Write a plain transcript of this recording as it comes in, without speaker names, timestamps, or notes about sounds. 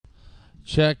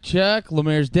Check, check.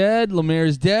 Lemaire's dead.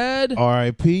 Lemaire's dead.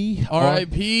 R.I.P.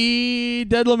 R.I.P.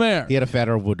 Dead Lemaire. He had a fat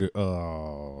overdose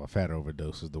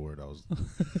is the word I was.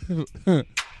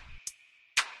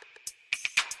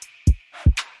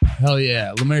 Hell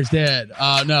yeah. Lemaire's dead.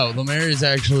 No, Lemaire is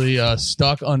actually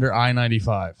stuck under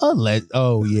I-95.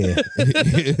 Oh, yeah.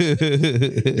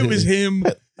 It was him.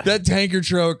 That tanker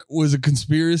truck was a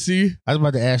conspiracy. I was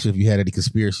about to ask you if you had any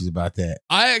conspiracies about that.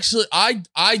 I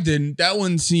didn't. That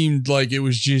one seemed like it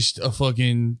was just a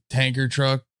fucking tanker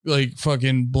truck, like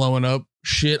fucking blowing up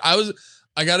shit.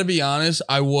 I gotta be honest,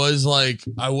 I was like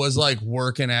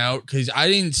working out because I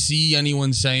didn't see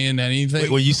anyone saying anything.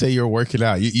 Wait, when you say you're working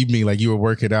out, you mean like you were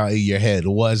working out in your head.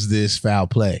 Was this foul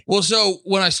play? Well, so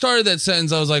when I started that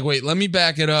sentence, I was like, wait, let me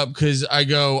back it up because I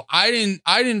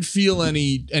didn't feel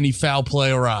any foul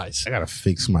play arise. I gotta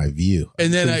fix my view.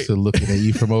 And then looking at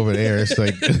you from over there, it's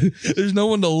like there's no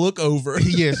one to look over.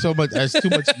 Yeah, so much. That's too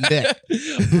much neck.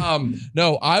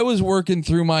 No, I was working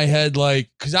through my head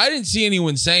because I didn't see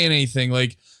anyone saying anything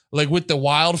like with the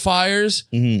wildfires.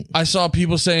 Mm-hmm. I saw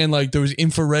people saying like there was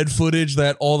infrared footage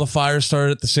that all the fires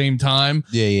started at the same time.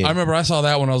 Yeah. I remember I saw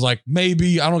that one. I was like,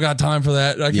 maybe I don't got time for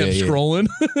that. I kept scrolling.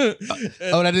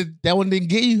 That one didn't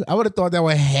get you? I would have thought that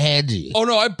one had you. Oh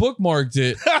no, I bookmarked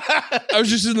it. I was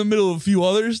just in the middle of a few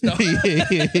others. No.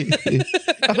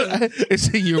 It's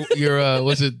in your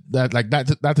what's it that like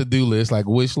not to do list, like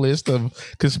wish list of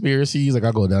conspiracies. Like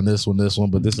I'll go down this one,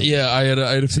 but this is I had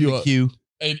a few queue.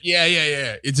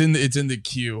 Yeah. It's in the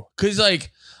queue because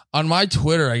like on my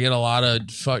Twitter, I get a lot of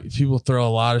people throw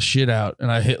a lot of shit out,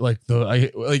 and I hit like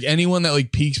anyone that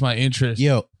like piques my interest.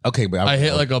 Yo, okay, but I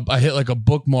hit like a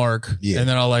bookmark, and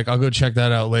then I'll go check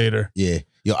that out later. Yeah,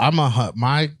 yo,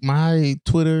 my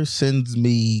Twitter sends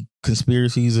me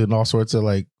conspiracies and all sorts of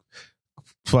like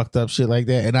fucked up shit like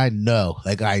that, and I know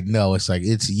it's like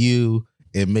it's you.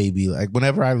 It may be like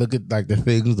whenever I look at like the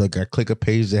things, like I click a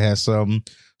page that has some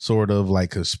sort of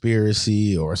like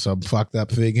conspiracy or some fucked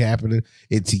up thing happening,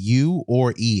 it's you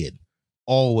or Ian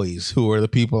always who are the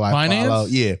people I follow.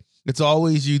 Yeah, it's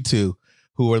always you two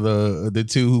who are the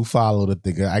two who follow the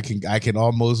thing. I can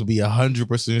almost be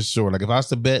 100% sure. Like if I was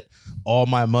to bet all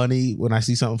my money when I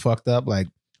see something fucked up, like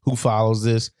who follows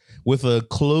this with a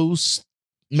close,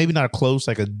 maybe not a close,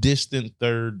 like a distant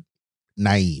third,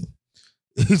 Naeem.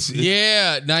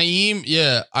 Yeah, Naeem.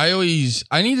 Yeah, I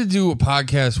need to do a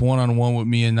podcast one-on-one with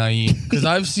me and Naeem because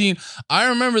I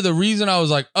remember the reason I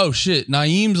was like, oh shit,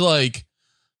 Naeem's like,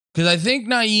 because I think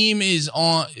Naeem is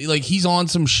on, like, he's on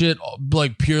some shit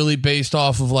like purely based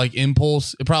off of like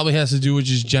impulse. It probably has to do with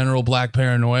just general black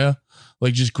paranoia.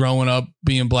 Like just growing up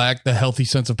being black, the healthy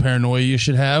sense of paranoia you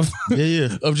should have.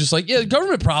 Yeah. Of just like, the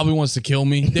government probably wants to kill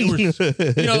me. They were,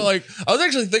 like I was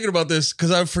actually thinking about this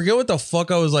because I forget what the fuck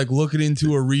I was like looking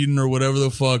into or reading or whatever the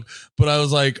fuck. But I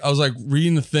was like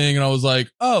reading the thing and I was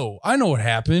like, oh, I know what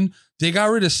happened. They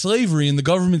got rid of slavery and the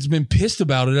government's been pissed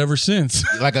about it ever since.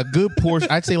 Like a good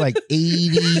portion, I'd say like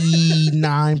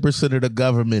 89% of the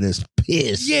government is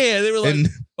pissed. Yeah, they were like,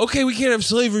 okay, we can't have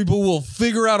slavery, but we'll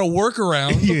figure out a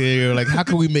workaround. Yeah, like how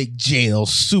can we make jail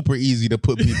super easy to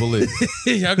put people in?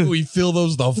 How can we fill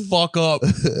those the fuck up?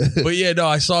 But yeah, no,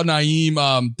 I saw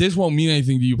Naeem. This won't mean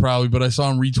anything to you probably, but I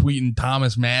saw him retweeting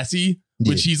Thomas Massey.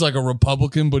 Which he's like a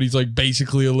Republican, but he's like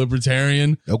basically a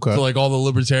libertarian. Okay. So like all the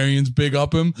libertarians big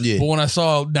up him. Yeah. But when I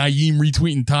saw Naeem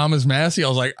retweeting Thomas Massey, I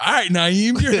was like, all right,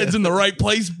 Naeem, your head's in the right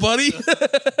place, buddy.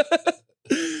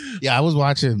 Yeah, I was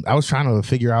trying to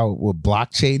figure out what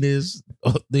blockchain is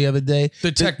the other day.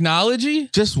 The technology?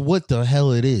 Just what the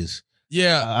hell it is.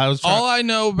 Yeah. I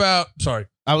know about, sorry.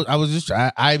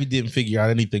 I didn't figure out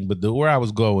anything, but where I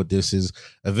was going with this is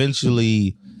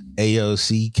eventually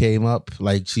AOC came up,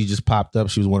 like she just popped up.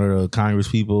 She was one of the Congress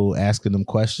people asking them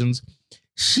questions.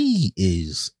 She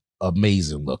is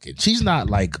amazing looking. She's not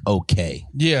like okay.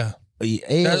 Yeah.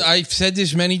 I've said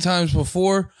this many times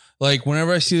before. Like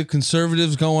whenever I see the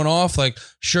conservatives going off, like,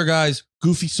 sure guys,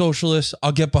 goofy socialists,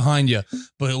 I'll get behind you.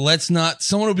 But let's not,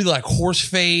 someone will be like horse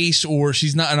face or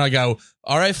she's not. And I go,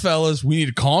 all right, fellas, we need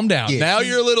to calm down. Yeah, now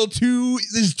you're a little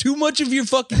there's too much of your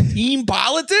fucking team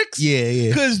politics. Yeah.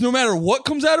 Because no matter what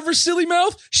comes out of her silly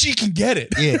mouth, she can get it.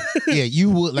 Yeah.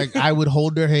 You would like, I would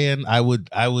hold her hand. I would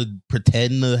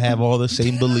pretend to have all the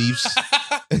same beliefs.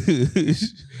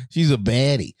 She's a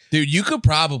baddie. Dude, you could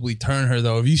probably turn her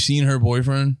though. Have you seen her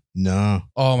boyfriend? No.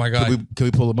 Oh my God. Can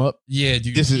we pull him up? Yeah,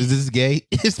 dude. This is gay?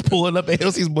 Is pulling up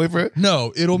AOC's boyfriend?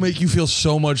 No, it'll make you feel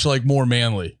so much like more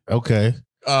manly. Okay.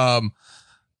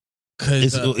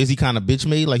 Is he kind of bitch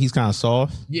made? Like he's kind of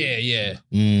soft? Yeah.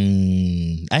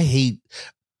 I hate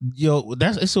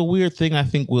it's a weird thing I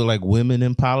think with like women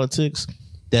in politics.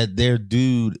 that their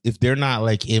dude, if they're not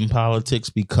like in politics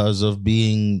because of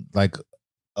being like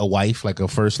a wife, like a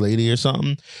first lady or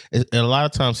something, a lot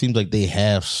of times seems like they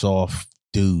have soft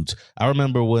dudes. I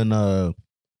remember when Biden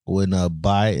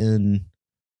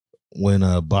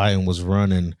was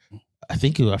running, I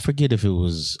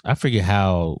forget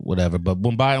how, whatever, but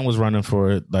when Biden was running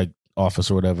for like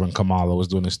office or whatever, and Kamala was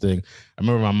doing this thing, I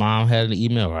remember my mom had an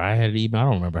email, or I had an email. I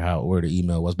don't remember where the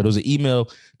email was, but it was an email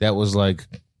that was like,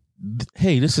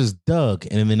 "Hey, this is Doug,"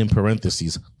 and then in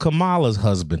parentheses, Kamala's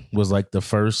husband was like the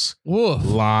first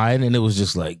line, and it was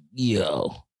just like,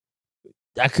 yo,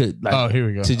 I could like, oh, here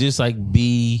we go, to just like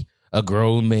be a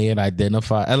grown man,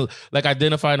 identifying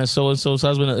as so and so's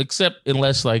husband, except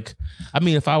unless like, I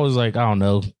mean, if I was like, I don't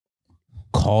know,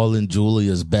 calling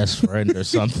Julia's best friend or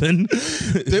something.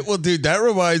 Well, dude, that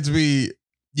reminds me.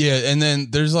 Yeah, and then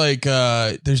there's like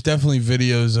there's definitely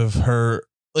videos of her.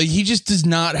 Like, he just does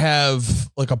not have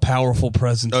like a powerful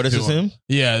presence. Oh, this is him?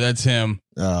 Yeah, that's him.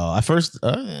 Oh, I first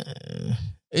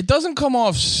it doesn't come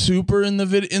off super in the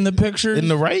picture. In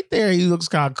the right there, he looks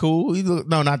kind of cool.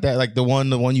 No, not that, like the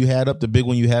one you had up, the big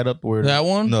one you had up, where that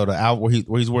one? No, the out where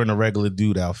he's wearing a regular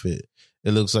dude outfit.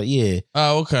 It looks like, yeah.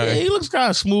 Oh, okay. Yeah, he looks kind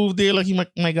of smooth there, like he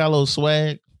might got a little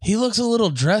swag. He looks a little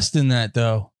dressed in that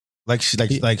though. Like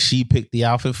she picked the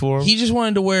outfit for him. He just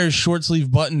wanted to wear his short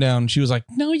sleeve button down. She was like,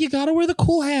 "No, you gotta wear the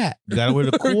cool hat. You gotta wear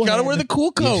the cool. Gotta wear the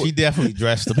cool coat." Yeah, she definitely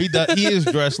dressed him. He is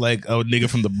dressed like a nigga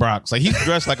from the Bronx. Like, he's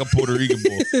dressed like a Puerto Rican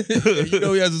boy. You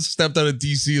know, he hasn't stepped out of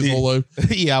DC his whole life.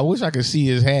 Yeah, I wish I could see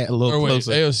his hat a little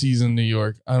closer. AOC's in New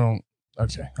York.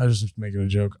 Okay, I was just making a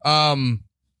joke. I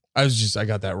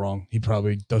got that wrong. He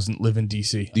probably doesn't live in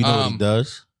DC. Do you know what he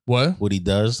does? What? What he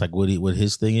does? Like what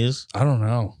his thing is? I don't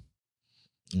know.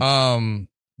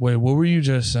 Wait, what were you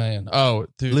just saying? Oh,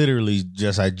 dude. Literally,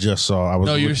 I just saw.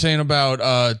 No, you were saying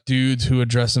about dudes who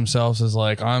address themselves as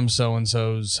like, I'm so and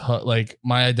so's, like,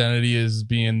 my identity is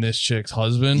being this chick's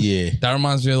husband. Yeah, that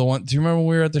reminds me of the one. Do you remember when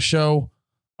we were at the show?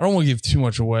 I don't want to give too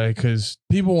much away because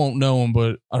people won't know him,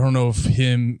 but I don't know if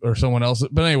him or someone else.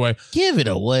 But anyway, give it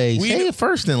away. Say it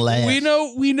first and last. We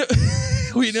know. We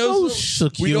know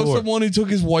someone who took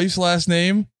his wife's last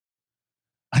name.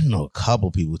 I know a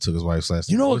couple people who took his wife's last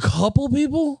name. You know a couple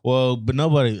people? Well, but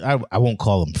nobody. I won't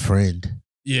call him friend.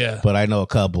 Yeah, but I know a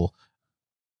couple.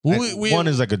 One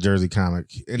is like a Jersey comic,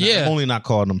 and yeah. I'm only not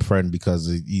calling him friend because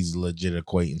he's a legit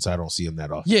acquaintance. I don't see him that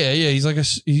often. Yeah, he's like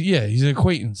he's an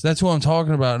acquaintance. That's what I'm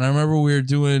talking about. And I remember we were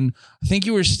doing. I think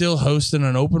you were still hosting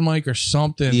an open mic or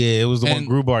something. Yeah, it was the one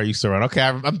Brew Bar used to run. Okay,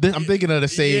 I'm thinking of the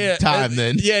same time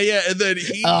then. Yeah, and then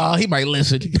he might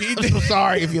listen. I'm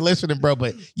sorry if you're listening, bro,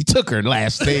 but you took her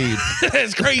last name.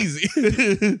 That's crazy.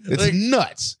 It's like,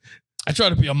 nuts. I try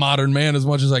to be a modern man as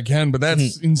much as I can, but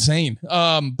that's insane.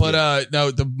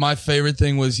 My favorite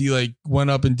thing was he like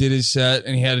went up and did his set,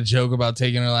 and he had a joke about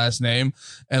taking her last name.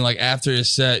 And like after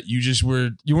his set, you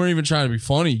weren't even trying to be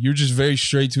funny. You're just very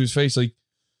straight to his face, like,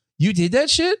 you did that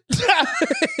shit?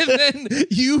 And then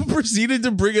you proceeded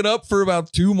to bring it up for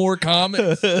about 2 more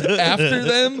comments after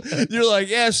them. You're like,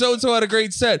 yeah, so-and-so had a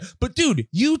great set. But dude,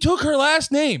 you took her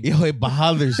last name. Yo, it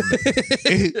bothers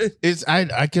me.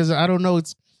 Because I don't know.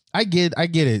 I get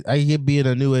it. I get being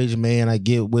a new age man. I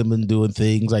get women doing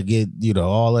things. I get,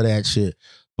 all of that shit.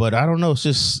 But I don't know. It's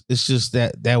just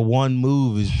that one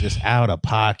move is just out of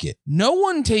pocket. No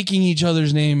one taking each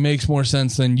other's name makes more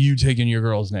sense than you taking your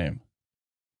girl's name.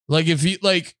 Like if you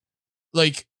like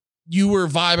you were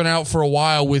vibing out for a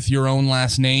while with your own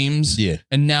last names, yeah,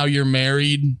 and now you're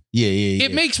married. Yeah.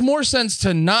 It makes more sense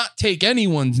to not take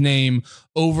anyone's name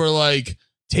over like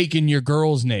taking your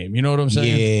girl's name. You know what I'm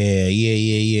saying?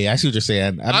 Yeah. I see what you're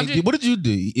saying. What did you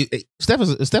do? Steph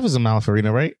is a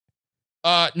Malafarina, right?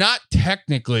 Not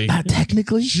technically. Not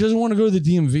technically? She doesn't want to go to the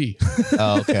DMV.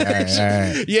 Oh, okay. All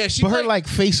right. Yeah, she. But her like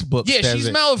Facebook. Yeah, she's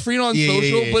Malafrina on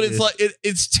social, but it's like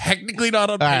it's technically not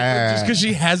on paper just because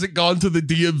she hasn't gone to the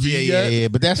DMV yet. Yeah.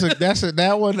 But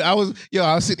that one. I was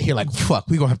sitting here like, fuck,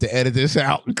 we gonna have to edit this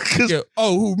out.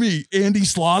 Oh, who, me? Andy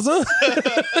Slaza?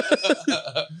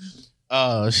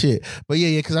 Oh shit. But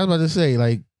yeah, because I was about to say,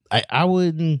 like, I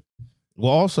wouldn't.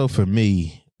 Well, also for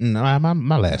me, my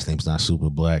last name's not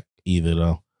super black either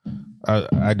though.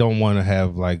 I don't want to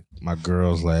have like my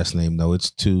girl's last name though.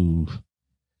 It's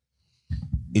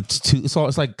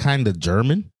like kind of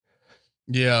German.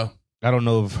 Yeah. I don't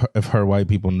know if her white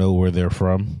people know where they're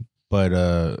from, but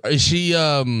is she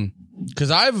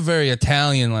because I have a very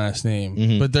Italian last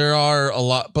name, but there are a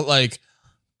lot, but like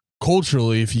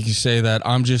culturally, if you can say that,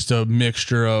 I'm just a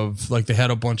mixture of like they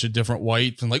had a bunch of different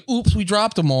whites and like, oops, we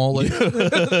dropped them all. Like,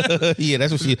 yeah,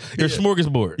 that's what you're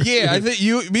smorgasbord. Yeah, I think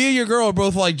me and your girl are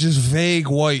both like just vague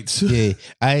whites. Yeah,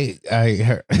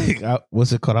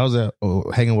 what's it called? I was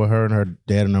hanging with her and her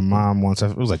dad and her mom once.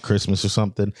 It was like Christmas or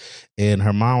something, and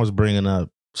her mom was bringing up.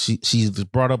 She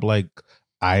brought up like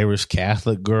Irish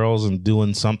Catholic girls and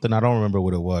doing something. I don't remember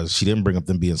what it was. She didn't bring up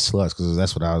them being sluts because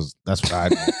that's what I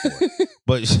know for.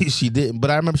 But she didn't.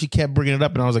 But I remember she kept bringing it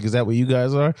up, and I was like, "Is that what you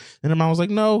guys are?" And her mom was like,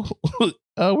 "No,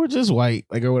 we're just white."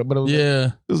 Like, but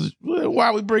it was why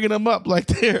are we bringing them up like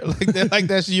that? Like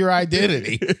that's your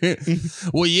identity.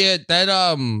 Well, yeah,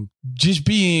 that just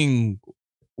being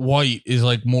white is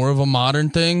like more of a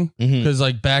modern thing because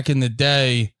like back in the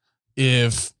day,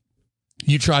 if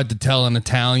you tried to tell an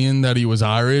Italian that he was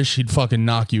Irish, he'd fucking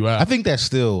knock you out. I think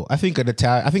Italian,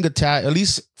 at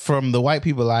least from the white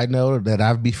people I know that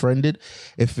I've befriended,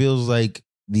 it feels like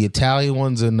the Italian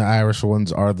ones and the Irish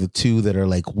ones are the two that are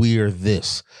like, we're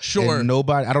this. Sure. And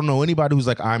I don't know anybody who's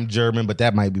like, I'm German, but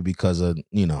that might be because of,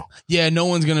 Yeah, no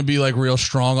one's going to be like real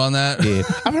strong on that. Yeah.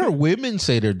 I've heard women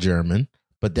say they're German.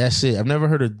 But that's it. I've never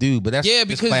heard a dude, but that's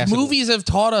because movies have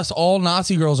taught us all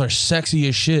Nazi girls are sexy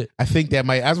as shit. I think that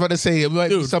might. I was about to say it might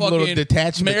be some little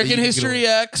detachment. American History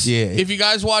X. Yeah. If you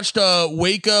guys watched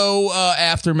Waco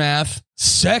Aftermath,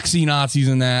 sexy Nazis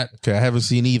in that. Okay, I haven't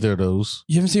seen either of those.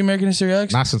 You haven't seen American History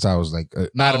X? Not since I was like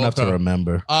not enough to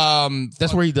remember.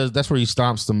 That's where he does. That's where he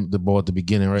stomps the ball at the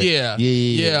beginning, right? Yeah.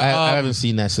 I haven't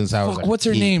seen that since I was like. What's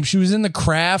her name? She was in The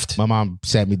Craft. My mom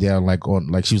sat me down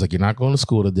she was like, "You're not going to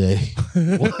school today.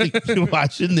 You're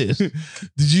watching this."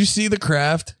 Did you see The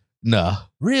Craft? No.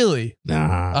 Really?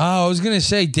 Nah. Oh, I was gonna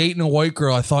say dating a white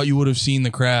girl. I thought you would have seen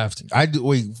The Craft. I do.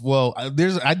 Wait. Well,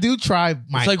 I do try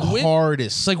my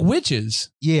hardest. It's like witches.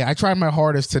 Yeah, I try my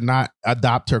hardest to not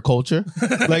adopt her culture.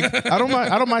 Like I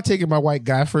don't mind taking my white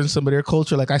guy friends some of their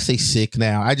culture. Like I say sick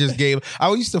now. I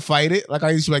used to fight it. Like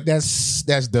I used to be like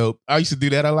that's dope. I used to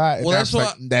do that a lot. Well, that's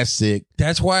why that's sick.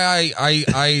 That's why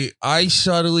I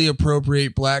subtly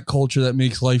appropriate black culture that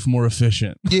makes life more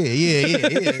efficient. Yeah.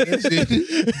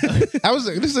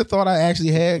 This is a thought I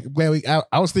actually had.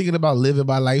 I was thinking about living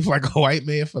my life like a white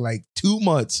man for like 2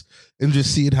 months and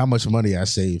just seeing how much money I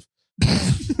save.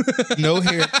 No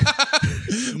hair.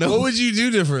 What would you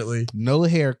do differently? No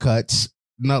haircuts.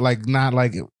 Not like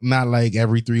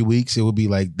every 3 weeks. It would be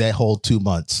like that whole 2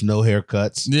 months, no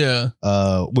haircuts. Yeah.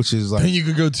 Which is like, and you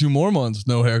could go 2 more months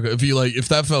no haircut. If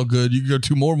that felt good, you could go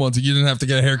 2 more months and you didn't have to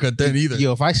get a haircut then either.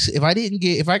 Yo, what's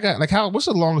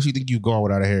the longest you think you've gone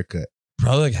without a haircut?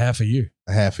 Probably like half a year.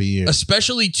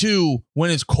 Especially too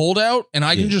when it's cold out and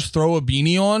I can just throw a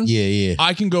beanie on. Yeah.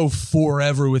 I can go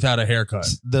forever without a haircut.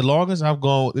 The longest I've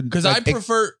gone because I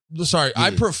prefer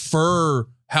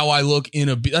how I look in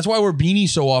a. That's why I wear beanies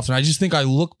so often. I just think I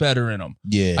look better in them.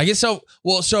 Yeah. I guess so.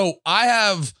 Well, so I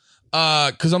have.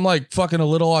 Because I'm like fucking a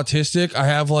little autistic. I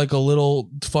have like a little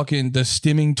fucking the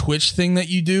stimming twitch thing that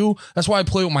you do. That's why I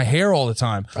play with my hair all the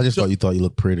time. I just thought you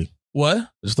looked pretty. What? I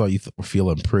just thought you were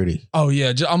feeling pretty. Oh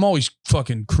yeah, I'm always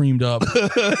fucking creamed up.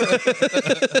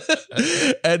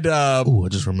 And I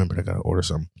just remembered I gotta order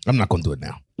something. I'm not gonna do it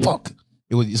now. Fuck.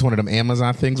 It's one of them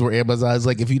Amazon things where Amazon's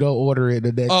like, if you don't order it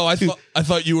in the next I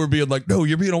thought you were being like, no,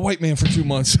 you're being a white man for 2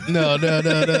 months. No. I'll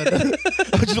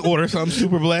just order something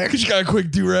super black. You got a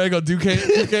quick do-rag on Duque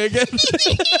again?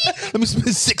 Let me spend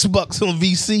 $6 on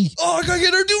VC. Oh, I gotta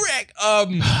get her do-rag.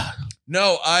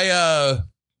 No,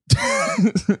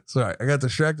 sorry, I got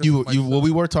distracted.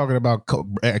 We were talking about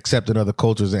accepting other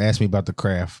cultures and asked me about the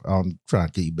craft. I'm trying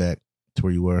to get you back to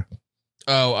where you were.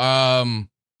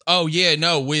 Oh yeah,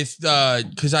 no,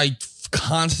 because I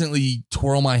constantly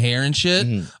twirl my hair and shit.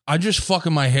 Mm-hmm. I just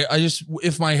fucking my hair.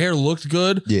 If my hair looked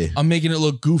good, I'm making it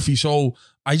look goofy. So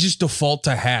I just default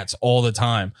to hats all the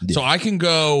time. Yeah. So I can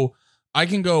go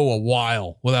a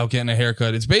while without getting a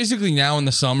haircut. It's basically now in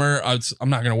the summer. I'm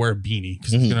not gonna wear a beanie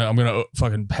because I'm gonna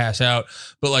fucking pass out.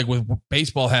 But like with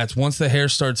baseball hats, once the hair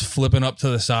starts flipping up to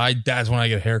the side, that's when I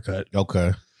get a haircut.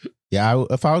 Okay. Yeah,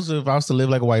 if I was to live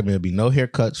like a white man, it'd be no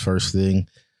haircuts first thing.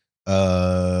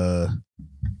 I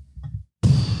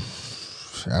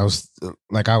was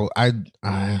like,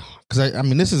 because I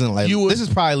mean, this isn't like this is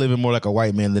probably living more like a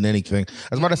white man than anything. I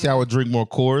was about to say I would drink more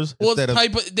Coors. Well,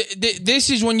 this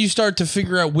is when you start to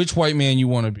figure out which white man you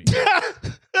want to be.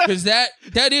 Because that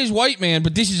is white man,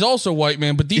 but this is also white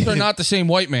man, but these are not the same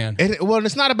white man. Well,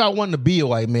 it's not about wanting to be a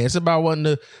white man. It's about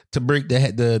wanting to break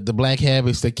the black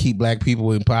habits that keep black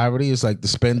people in poverty. It's like the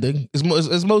spending.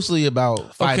 It's mostly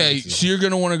about finances. Okay, so you're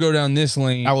gonna want to go down this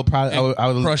lane. I would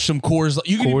crush some Coors.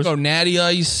 You can even go Natty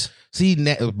Ice. See,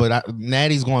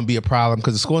 Natty's going to be a problem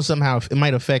because it's going somehow. It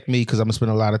might affect me because I'm going to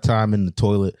spend a lot of time in the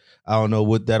toilet. I don't know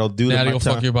what that'll do. Natty will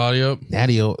fuck your body up.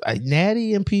 Natty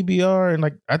and PBR and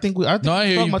like I think no, I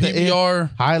hear you.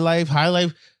 PBR, High Life.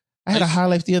 I had a High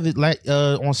Life the other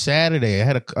on Saturday. I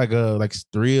had like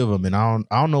 3 of them, and I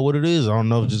don't know what it is. I don't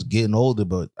know if it's just getting older,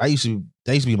 but that used to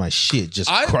be my shit. Just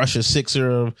crush a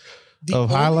 6er of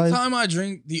High Life.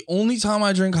 The only time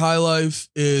I drink High Life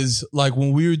is like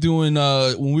when we were doing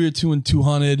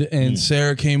 200 and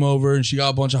Sarah came over and she got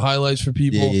a bunch of High Lifes for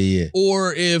people. Yeah.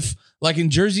 Or if like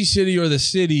in Jersey City or the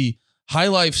city, High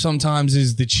Life sometimes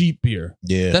is the cheap beer.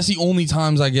 Yeah. That's the only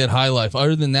times I get High Life.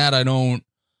 Other than that, I don't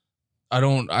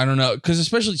know. Because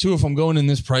especially too, if I'm going in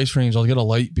this price range, I'll get a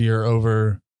light beer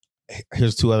over.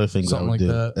 Here's 2 other things I would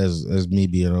do as me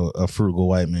being a frugal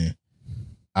white man.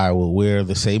 I will wear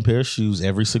the same pair of shoes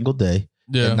every single day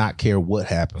and not care what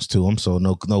happens to them. So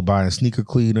no buying a sneaker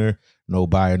cleaner, no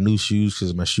buying new shoes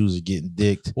because my shoes are getting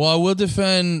dicked. Well, I will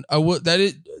defend.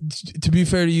 To be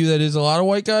fair to you, that is a lot of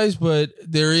white guys, but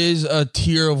there is a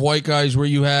tier of white guys where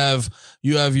you have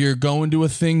your going to a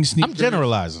thing sneaker. I'm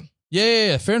generalizing.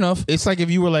 Yeah. Fair enough. It's like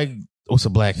if you were like, what's a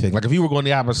black thing? Like if you were going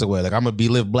the opposite way, like I'm gonna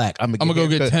live black. I'm gonna go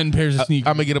get 10 pairs of sneakers.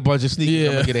 I'm gonna get a bunch of sneakers. Yeah.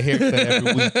 I'm gonna get a haircut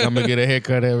every week. I'm gonna get a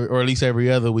haircut or at least every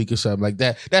other week or something like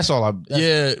that. That's all I'm.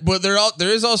 But there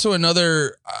is also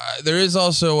another. There is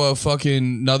also a fucking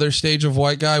another stage of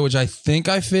white guy, which I think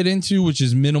I fit into, which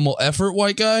is minimal effort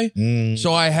white guy.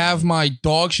 So I have my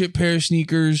dog shit pair of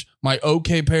sneakers, my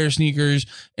okay pair of sneakers,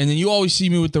 and then you always see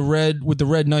me with the red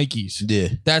Nikes.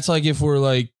 Yeah, that's like if we're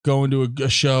like going to a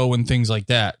show and things like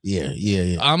that. Yeah.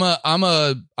 I'm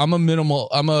a minimal.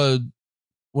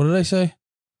 What did I say?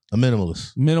 A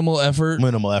minimalist. Minimal effort.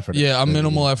 Minimal effort. Yeah, I'm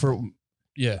minimal effort.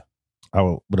 Yeah.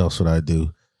 What else would I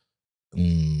do?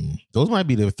 Those might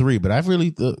be the 3, but I've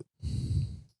really.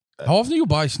 How often do you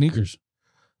buy sneakers?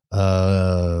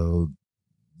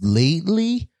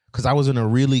 Lately, because I was in a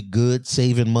really good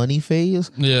saving money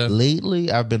phase. Yeah. Lately,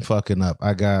 I've been fucking up.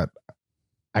 I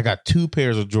got 2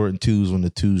 pairs of Jordan 2s when the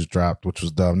 2s dropped, which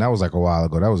was dumb. That was like a while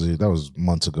ago. That was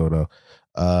months ago though.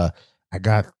 I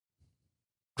got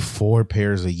 4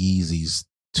 pairs of Yeezys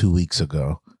 2 weeks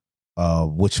ago,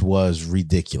 which was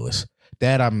ridiculous.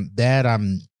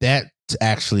 That's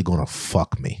actually gonna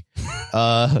fuck me.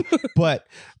 But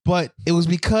it was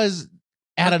because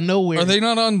out of nowhere. Are they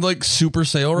not on like super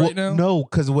sale right now? No,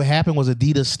 because what happened was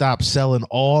Adidas stopped selling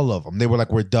all of them. They were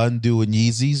like, we're done doing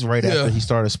Yeezys right after he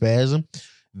started spazzing.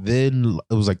 Then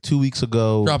it was like 2 weeks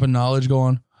ago. Dropping knowledge, go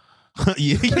on.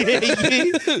 yeah.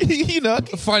 You know,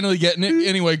 finally getting it.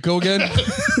 Anyway, go again.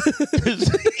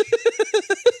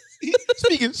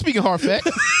 Speaking hard fact.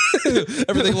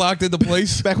 Everything locked into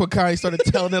place. Back when Kanye started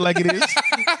telling it like it is.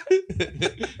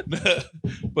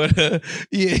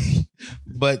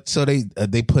 But so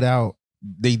they put out.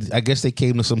 I guess they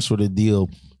came to some sort of deal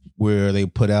where they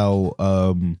put out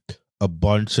a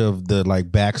bunch of the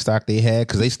like backstock they had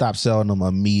because they stopped selling them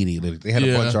immediately. They had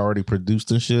a bunch already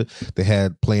produced and shit. They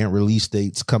had planned release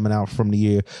dates coming out from the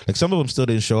year. Like some of them still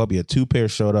didn't show up yet. 2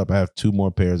 pairs showed up. I have 2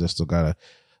 more pairs that still gotta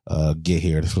get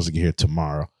here. They're supposed to get here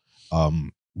tomorrow.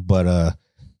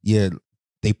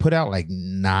 They put out like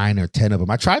 9 or 10 of them.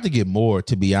 I tried to get more,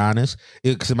 to be honest,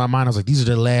 because in my mind I was like, these are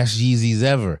the last Yeezys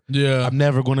ever. Yeah, I'm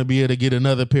never going to be able to get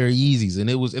another pair of Yeezys.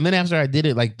 And then after I did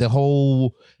it, like the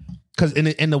whole, because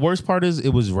and the worst part is it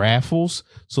was raffles.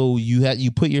 So you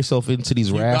put yourself into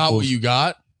these raffles. Got what you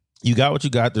got. You got what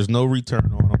you got. There's no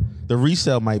return on them. The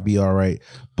resale might be all right,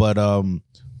 but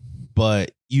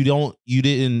you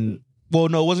didn't. Well,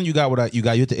 no, it wasn't you got what you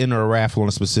got. You had to enter a raffle on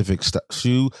a specific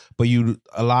shoe, but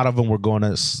a lot of them were going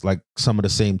at like some of the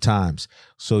same times.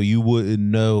 So you wouldn't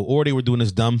know, or they were doing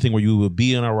this dumb thing where you would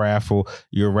be in a raffle,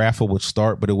 your raffle would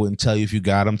start, but it wouldn't tell you if you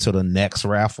got them till the next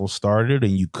raffle started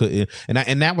and you couldn't.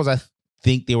 And that was, I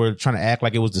think they were trying to act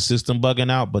like it was the system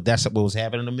bugging out, but that's what was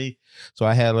happening to me. So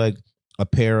I had like a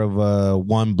pair of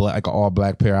one black, like an all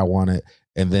black pair I wanted.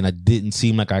 And then it didn't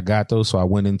seem like I got those. So I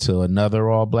went into another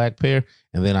all black pair.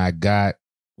 And then I got,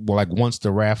 once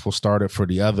the raffle started for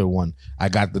the other one, I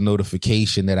got the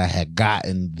notification that I had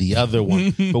gotten the other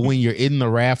one. But when you're in the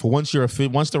raffle, once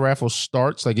the raffle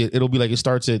starts, like it'll be like it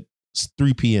starts at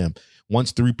 3 p.m.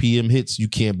 Once 3 p.m. hits, you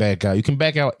can't back out. You can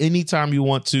back out anytime you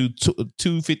want to,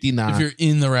 2:59. If you're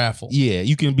in the raffle. Yeah,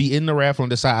 you can be in the raffle and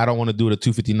decide I don't want to do it at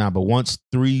 2:59. But once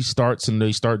 3 starts and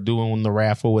they start doing the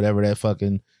raffle, whatever that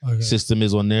fucking system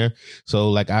is on there.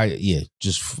 So like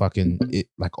just fucking it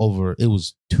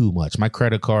was too much. My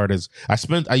credit card I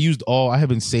have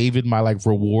been saving my like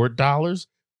reward dollars.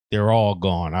 They're all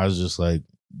gone. I was just like,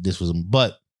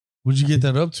 but What'd you get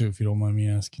that up to, if you don't mind me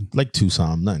asking? Like 2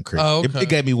 something, nothing crazy. Oh, okay. It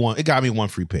got me one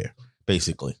free pair,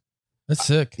 basically. That's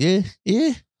sick. Yeah.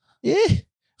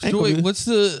 So wait, what's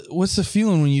the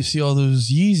feeling when you see all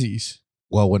those Yeezys?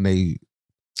 Well, when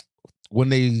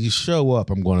they show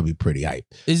up, I'm going to be pretty hyped.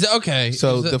 Is that okay?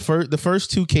 So the first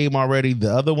 2 came already.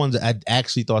 The other ones, I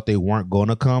actually thought they weren't going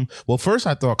to come. Well, first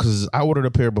I thought, because I ordered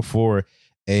a pair before,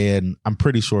 and I'm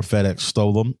pretty sure FedEx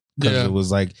stole them, because it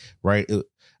was like, right.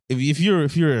 If you're a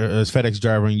FedEx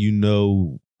driver and you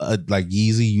know, like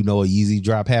Yeezy, you know, a Yeezy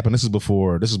drop happened. This is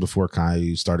before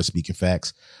Kanye started speaking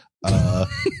facts.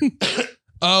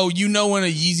 Oh, you know when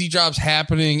a Yeezy drop's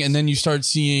happening, and then you start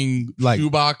seeing like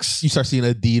shoebox. You start seeing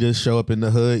Adidas show up in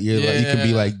the hood. Like, you can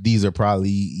be like, these are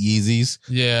probably Yeezys.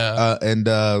 Yeah. And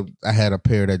I had a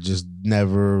pair that just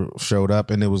never showed up,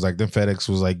 and it was like, then FedEx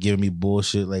was like giving me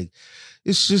bullshit. Like,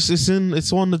 it's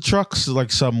on the trucks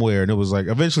like somewhere, and it was like,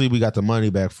 eventually we got the money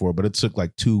back for it, but it took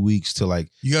like 2 weeks to like.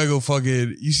 You gotta go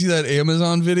fucking. You see that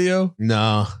Amazon video?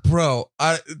 No, bro.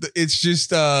 It's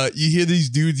just you hear these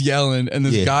dudes yelling, and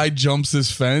this guy jumps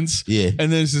this fence. Yeah,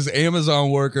 and then it's this Amazon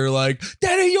worker like,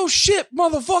 "That ain't your shit,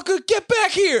 motherfucker! Get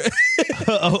back here!" And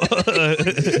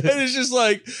it's just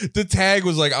like the tag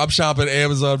was like, "I'm shopping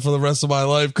Amazon for the rest of my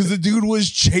life," because the dude was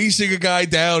chasing a guy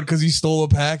down because he stole a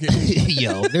package.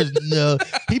 Yo, there's no.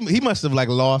 He must have like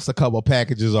lost a couple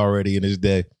packages already in his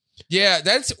day. Yeah,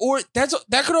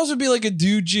 that could also be like a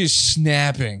dude just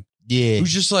snapping. Yeah,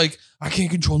 who's just like, I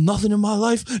can't control nothing in my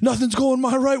life. Nothing's going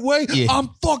my right way. Yeah. I'm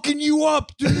fucking you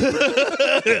up, dude.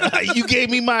 You gave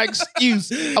me my excuse.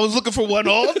 I was looking for one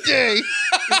all day.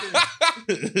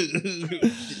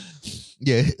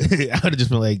 Yeah, I would have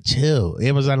just been like, chill.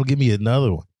 Amazon will give me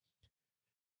another one.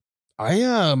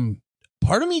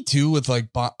 Part of me too with like,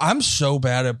 I'm so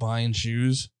bad at buying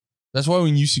shoes. That's why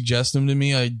when you suggest them to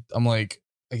me, I'm like,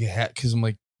 I get hat because I'm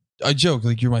like, I joke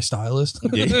like you're my stylist. Or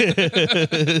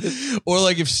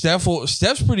like if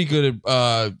Steph's pretty good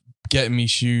at getting me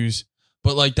shoes,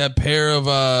 but like that pair of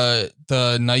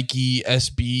the Nike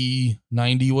SB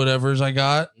 90 whatevers I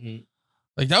got. Mm-hmm.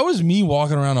 Like that was me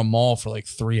walking around a mall for like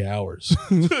 3 hours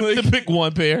like, to pick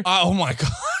one pair. Oh my god,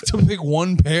 to pick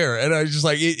one pair, and I just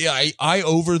like I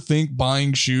overthink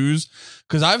buying shoes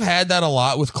because I've had that a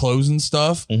lot with clothes and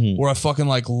stuff where I fucking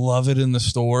like love it in the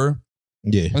store,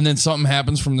 and then something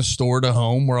happens from the store to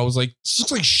home where I was like, this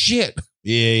looks like shit.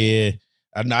 Yeah.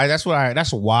 That's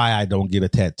why I don't get a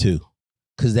tattoo,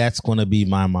 because that's gonna be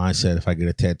my mindset if I get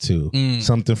a tattoo.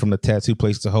 Something from the tattoo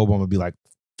place to home, I'm gonna be like,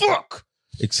 fuck.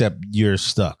 Except you're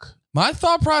stuck. My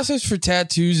thought process for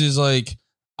tattoos is like,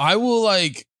 I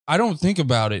don't think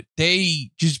about it. They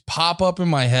just pop up in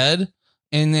my head,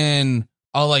 and then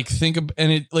I'll like think of,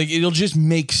 and it'll just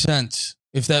make sense,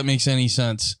 if that makes any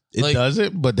sense. It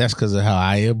doesn't, but that's because of how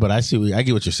I am. But I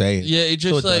get what you're saying. Yeah, it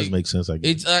just does make sense. I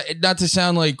guess. It's not to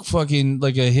sound like fucking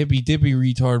like a hippy dippy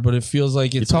retard, but it feels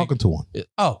like it's you're talking to one.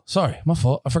 Oh, sorry, my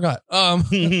fault. I forgot. I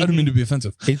didn't mean to be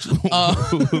offensive. What's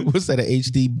that?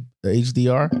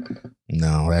 HDR?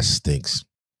 No, that stinks.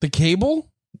 The cable?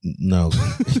 No.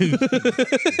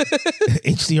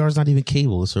 HDR is not even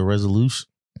cable. It's a resolution.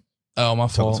 Oh, my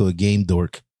fault. Talking to a game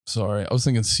dork. Sorry, I was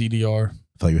thinking CDR. I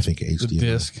thought you were thinking HDR. The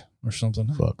disc or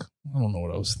something. Fuck. I don't know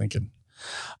what I was thinking.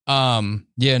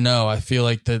 Yeah, no, I feel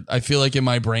like in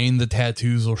my brain the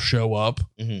tattoos will show up,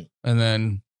 and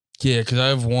then because I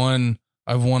have one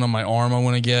on my arm I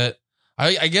want to get.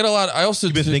 I get a lot. I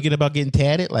also been thinking about getting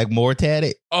tatted, like more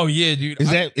tatted. Oh yeah, dude. Is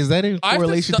that in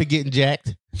correlation to getting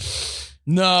jacked?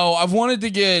 No, I've wanted to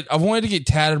get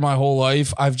tatted my whole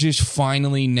life. I've just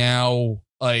finally now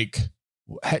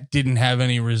didn't have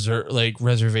any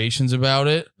reservations about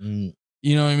it.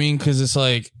 You know what I mean? Because it's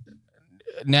like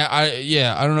now I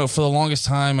don't know. For the longest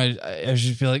time, I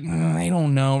just feel like I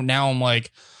don't know. Now I'm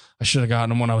like, I should have gotten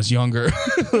them when I was younger.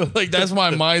 Like that's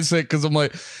my mindset, because I'm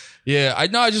like, yeah, I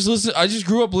just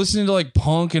grew up listening to like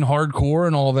punk and hardcore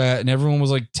and all that, and everyone was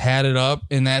like tatted up,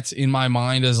 and that's in my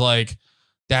mind as like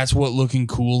that's what looking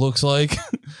cool looks like.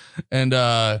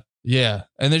 And yeah,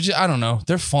 and they're just, I don't know,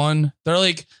 they're fun. They're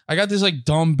like, I got this like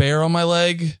dumb bear on my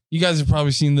leg. You guys have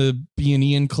probably seen the B and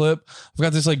Ian clip. I've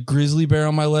got this like grizzly bear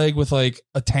on my leg with like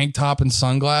a tank top and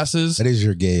sunglasses. That is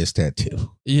your gayest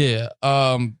tattoo. Yeah.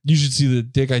 You should see the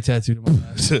dick I tattooed on my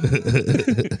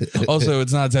back. Also,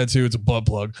 it's not a tattoo, it's a butt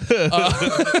plug.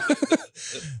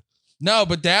 No,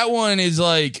 but that one is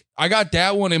like, I got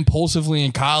that one impulsively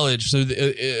in college. So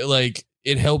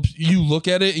it helps you look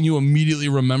at it and you immediately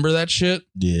remember that shit.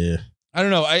 Yeah. I don't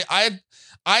know. I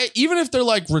even if they're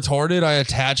like retarded, I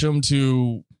attach them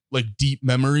to like deep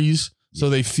memories so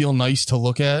they feel nice to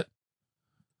look at.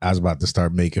 I was about to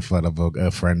start making fun of a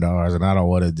friend of ours, and I don't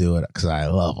want to do it because I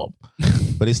love him.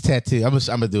 But his tattoo, I'm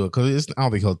gonna do it because I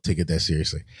don't think he'll take it that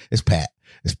seriously. It's Pat.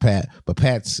 But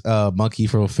Pat's monkey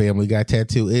from a Family Guy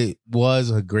tattoo. It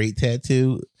was a great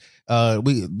tattoo.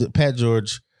 Pat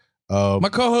George, my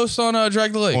co-host on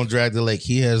Drag the Lake. On Drag the Lake,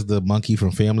 he has the monkey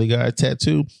from Family Guy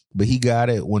tattoo, but he got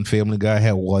it when Family Guy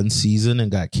had one season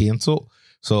and got canceled.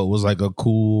 So it was like a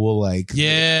cool, when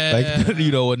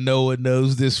no one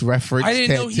knows this reference. I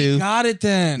didn't tattoo. know he got it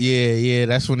then. Yeah,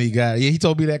 that's when he got it. Yeah, he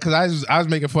told me that because I was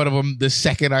making fun of him the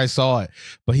second I saw it,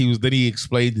 but he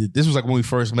explained it. This was like when we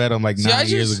first met him, 9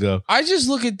 years ago. I just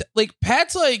look at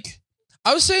Pat's like,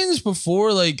 I was saying this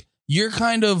before, you're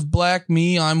kind of black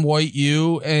me, I'm white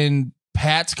you, and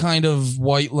Pat's kind of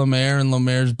white Lemaire and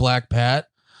Lemaire's black Pat.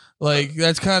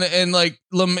 That's kind of, and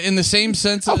in the same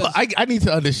sense as, I need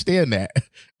to understand that.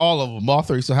 All of them, all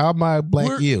three. So how am I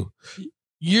black you?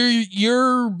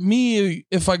 You're me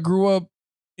if I grew up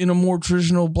in a more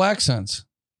traditional black sense.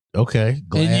 Okay.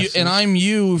 And I'm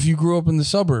you if you grew up in the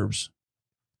suburbs.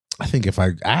 I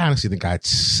honestly think I'd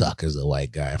suck as a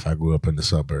white guy if I grew up in the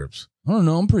suburbs. I don't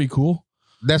know. I'm pretty cool.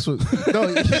 That's what. No,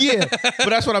 yeah,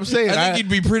 but that's what I'm saying. I think you'd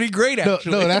be pretty great.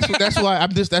 Actually, no, that's why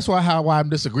I'm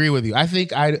disagreeing with you. I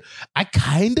think I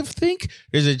kind of think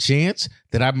there's a chance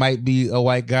that I might be a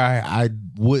white guy I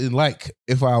wouldn't like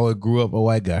if I grew up a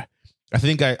white guy. I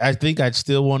think I'd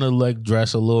still want to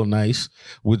dress a little nice,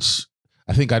 which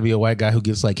I think I'd be a white guy who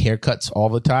gets haircuts all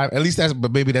the time. At least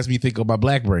but maybe that's me thinking of my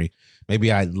black brain.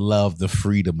 Maybe I love the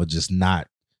freedom of just not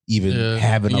even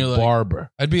having a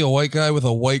barber. I'd be a white guy with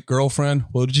a white girlfriend.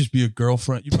 Well, it'd just be a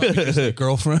girlfriend. You probably just a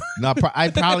girlfriend. No,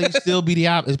 I'd probably still be the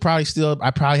opposite.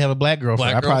 I probably have a black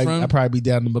girlfriend. I'd probably be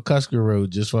down the McCusker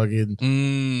Road, just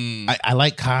fucking. I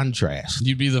like contrast.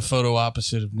 You'd be the photo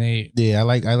opposite of Nate. Yeah,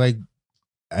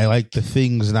 I like the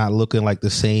things not looking like the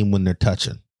same when they're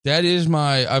touching. That is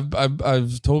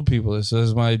I've told people this.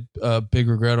 That's my big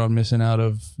regret on missing out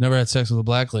of never had sex with a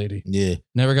black lady. Yeah.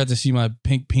 Never got to see my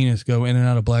pink penis go in and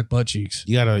out of black butt cheeks.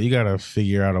 You gotta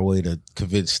figure out a way to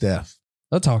convince Steph.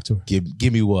 I'll talk to her.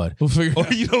 Give me one. We'll figure Or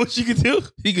you know what you can do?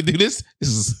 You can do this.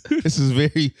 This is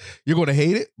very, you're gonna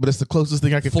hate it, but it's the closest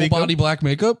thing I can think of. Full body black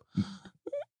makeup?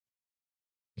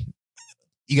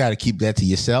 You got to keep that to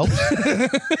yourself.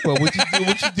 But what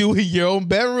you do in your own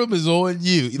bedroom is on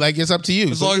you. It's up to you.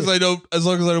 As long as I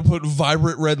don't put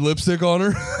vibrant red lipstick on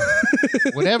her.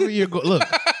 Whatever look,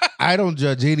 I don't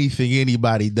judge anything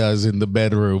anybody does in the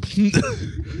bedroom.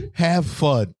 Have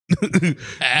fun.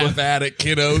 Have at it,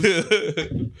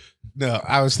 kiddos. No,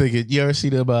 I was thinking. You ever see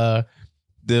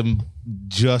them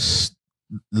just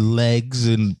legs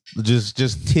and just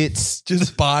tits,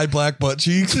 just buy black butt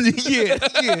cheeks? yeah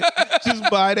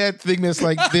just buy that thing that's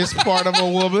like this part of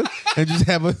a woman and just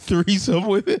have a threesome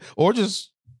with it, or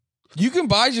just you can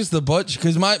buy just the butt,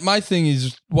 because my thing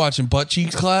is watching butt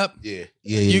cheeks clap. Yeah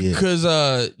because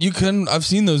you can, I've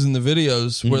seen those in the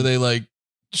videos where they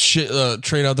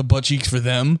trade out the butt cheeks for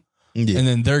them, and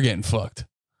then they're getting fucked.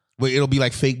 Wait, it'll be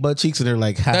like fake butt cheeks, and they're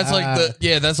like, ha. That's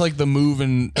like the move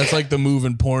in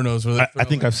pornos. Where I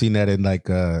think I've seen that in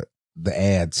the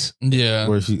ads. Yeah,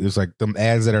 where it's like them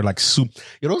ads that are like soup.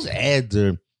 Those ads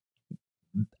are.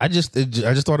 I just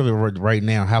thought of it right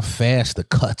now. How fast the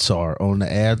cuts are on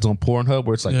the ads on Pornhub,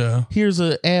 where it's like, here's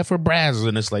an ad for Brazzers,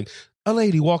 and it's like a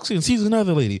lady walks in, sees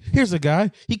another lady. Here's a guy.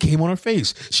 He came on her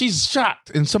face. She's shocked,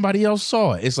 and somebody else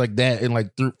saw it. It's like that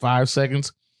in 5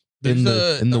 seconds. In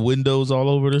the windows all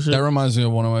over the shit. That reminds me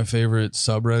of one of my favorite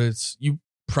subreddits. You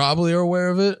probably are aware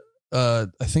of it. I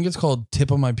think it's called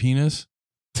Tip of My Penis.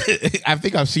 I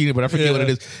think I've seen it, but I forget what it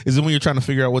is. Is it when you're trying to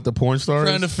figure out what the porn star is?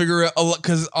 Trying to figure out,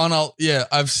 because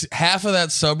half of that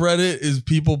subreddit is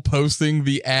people posting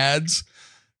the ads,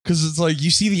 because it's like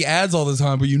you see the ads all the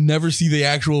time, but you never see the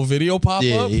actual video pop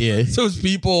up. Yeah. So it's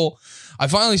people. I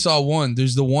finally saw one.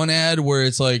 There's the one ad where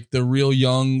it's like the real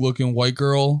young looking white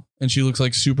girl, and she looks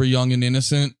like super young and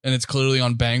innocent, and it's clearly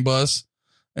on Bang Bus,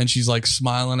 and she's like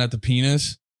smiling at the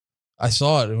penis. I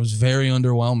saw it. It was very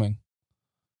underwhelming.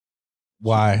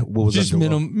 Why? What was just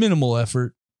minimal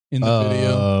effort in the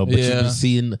video? But you've been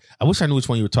seeing. I wish I knew which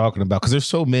one you were talking about, because there's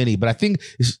so many. But I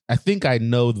think I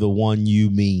know the one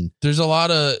you mean. There's a lot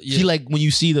of she when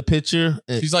you see the picture,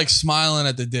 she's like smiling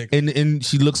at the dick, and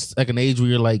she looks like an age where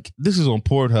you're like, this is on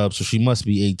Pornhub, so she must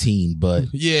be 18. But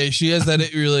yeah, she has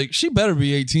that. You're like, she better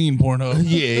be 18. Pornhub.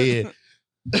 Yeah.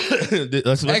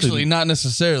 That's actually not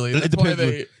necessarily. That's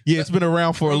why it's been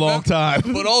around for a long time.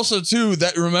 But also too,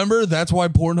 that's why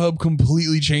Pornhub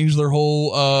completely changed their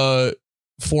whole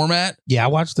format. Yeah, I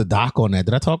watched the doc on that.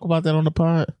 Did I talk about that on the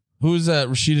pod? Who's that?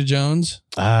 Rashida Jones?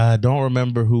 I don't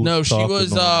remember who. No, she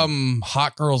was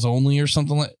Hot Girls Only or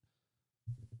something like.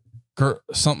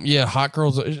 Hot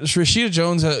Girls. Rashida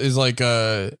Jones is like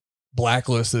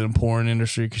blacklisted in porn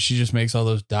industry because she just makes all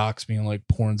those docs being like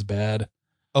porn's bad.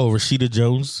 Oh, Rashida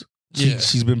Jones.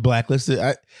 She's been blacklisted.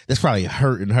 That's probably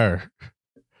hurting her.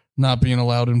 Not being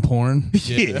allowed in porn.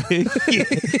 Yeah.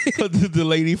 The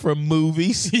lady from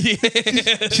movies.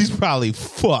 Yeah. She's probably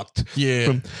fucked.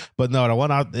 Yeah. But no, the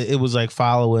one out, it was like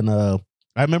following. I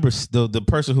remember the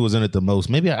person who was in it the most.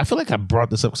 Maybe I feel like I brought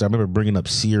this up because I remember bringing up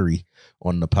Siri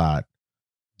on the pod.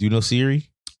 Do you know Siri?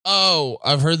 Oh,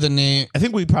 I've heard the name. I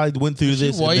think we probably went through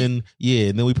this white? and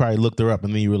then we probably looked her up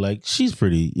and then you were like, she's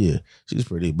pretty. Yeah, she's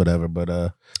pretty, whatever.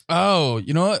 But oh,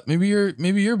 you know what? Maybe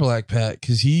you're Black Pat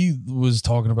because he was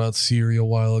talking about Siri a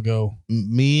while ago.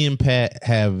 Me and Pat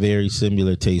have very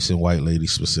similar tastes in white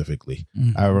ladies specifically.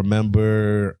 Mm-hmm. I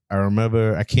remember.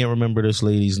 I can't remember this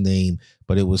lady's name,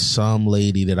 but it was some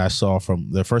lady that I saw from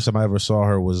the first time I ever saw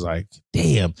her was like,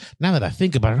 damn, now that I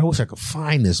think about it, I wish I could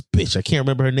find this bitch. I can't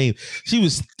remember her name. She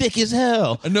was thick as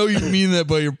hell. I know you mean that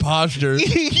by your posture.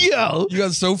 Yo. You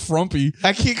got so frumpy.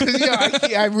 I can't,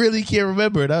 I really can't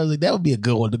remember it. I was like, that would be a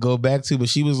good one to go back to. But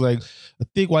she was like a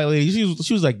thick white lady.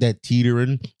 She was like that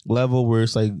teetering level where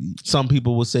it's like some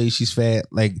people would say she's fat.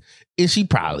 Like, and she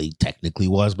probably technically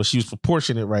was, but she was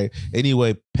proportionate, right?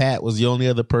 Anyway, Pat was the only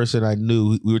other person I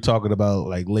knew. We were talking about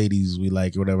like ladies we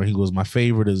like or whatever. He goes, my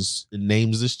favorite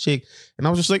names this chick. And I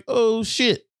was just like, oh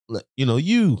shit. You know,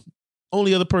 you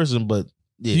only other person, but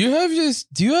yeah.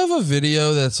 Do you have a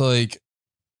video that's like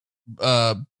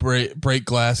break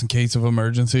glass in case of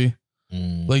emergency?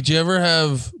 Like, do you ever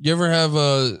have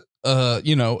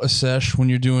a sesh when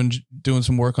you're doing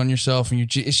some work on yourself and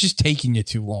it's just taking you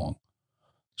too long.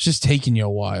 It's just taking you a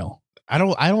while. I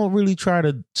don't really try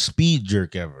to speed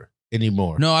jerk ever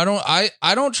anymore. No, I don't.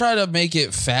 I don't try to make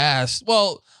it fast.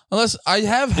 Well, unless I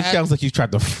have. It sounds like you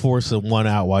tried to force one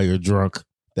out while you're drunk.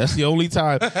 That's the only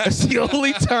time. That's the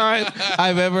only time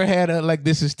I've ever had like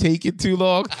this is taking too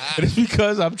long, and it's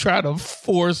because I'm trying to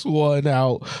force one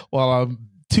out while I'm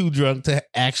too drunk to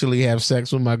actually have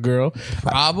sex with my girl.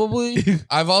 Probably.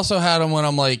 I've also had them when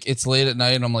I'm like it's late at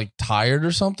night and I'm like tired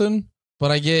or something.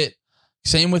 But I get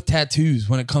same with tattoos.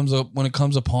 When it comes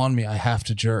upon me, I have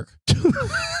to jerk.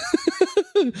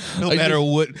 No matter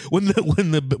what,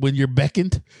 when you're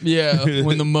beckoned. Yeah,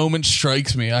 when the moment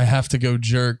strikes me, I have to go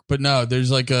jerk. But no, there's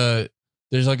like a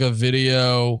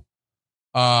video.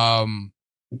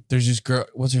 There's this girl.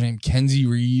 What's her name? Kenzie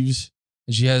Reeves.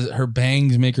 And she has her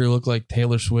bangs make her look like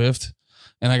Taylor Swift.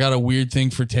 And I got a weird thing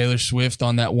for Taylor Swift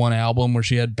on that one album where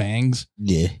she had bangs.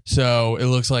 Yeah. So it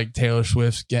looks like Taylor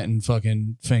Swift's getting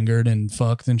fucking fingered and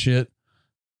fucked and shit.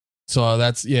 So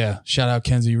that's, yeah. Shout out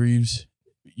Kenzie Reeves.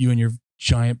 You and your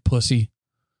giant pussy.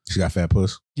 She got fat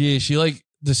puss. Yeah. She like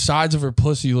the sides of her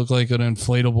pussy look like an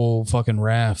inflatable fucking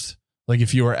raft. Like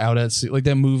if you were out at sea, like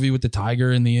that movie with the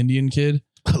tiger and the Indian kid.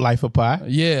 Life of Pi.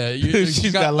 Yeah,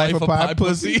 she's got life of pie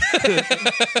pussy.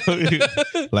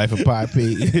 Life of Pi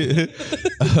P.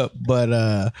 But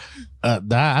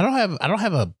I don't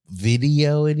have a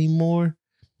video anymore.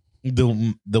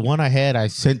 The one I had, I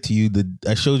sent to you.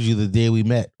 I showed you the day we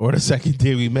met, or the second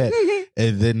day we met,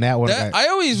 and then that one. I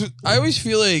always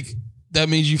feel like that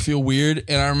made you feel weird,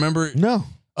 and I remember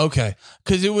okay,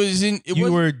 because it was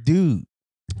you were a dude.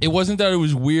 It wasn't that it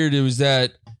was weird. It was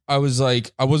that. I was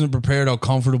like, I wasn't prepared how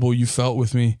comfortable you felt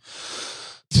with me.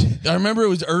 I remember it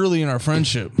was early in our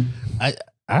friendship. I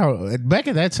don't. Back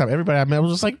at that time, everybody I met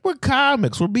was just like, we're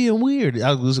comics. We're being weird.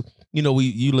 I was,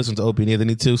 you listen to Opie and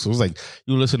Anthony too. So it was like,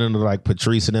 you were listening to like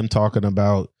Patrice and them talking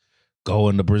about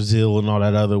going to Brazil and all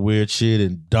that other weird shit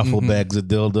and duffel bags of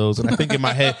dildos. And I think in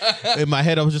my head,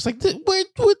 I was just like, we're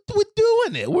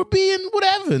doing it. We're being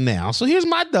whatever now. So here's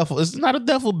my duffel. It's not a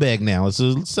duffel bag now. It's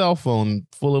a cell phone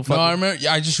full of. No,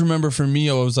 I just remember for me,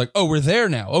 I was like, oh, we're there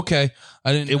now. Okay.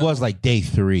 I didn't. It was like day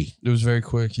 3. It was very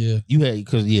quick. Yeah. You had,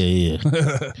 cause yeah.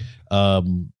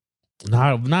 Not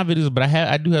videos, but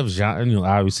I do have genre,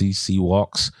 obviously sea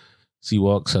walks. I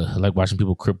like watching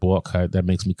people crip walk. That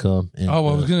makes me come. And, I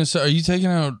was gonna say, are you taking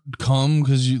out cum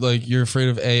because you're afraid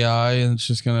of AI and it's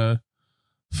just gonna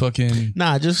fucking?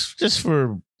 Nah, just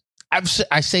for.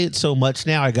 I say it so much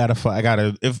now. I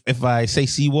gotta. If I say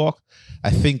sea walk, I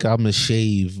think I'm gonna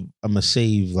save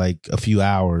like a few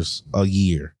hours a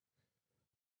year.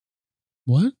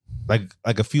 What? Like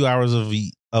a few hours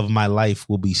of my life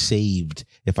will be saved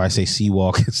if I say sea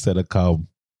walk instead of cum.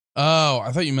 Oh,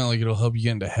 I thought you meant like it'll help you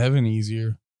get into heaven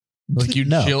easier. Like you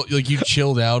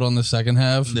chilled out on the second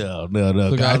half. No.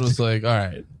 So God was like,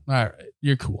 all right,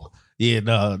 you're cool. Yeah,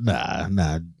 no.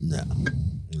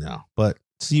 But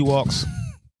sea walks,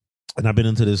 and I've been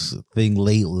into this thing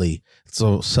lately.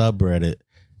 So subreddit,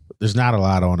 there's not a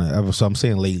lot on it. So I'm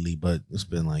saying lately, but it's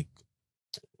been like,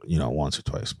 once or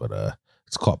twice. But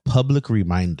it's called Public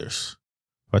Reminders.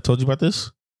 Have I told you about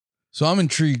this? So I'm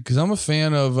intrigued because I'm a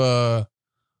fan of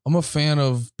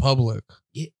Public.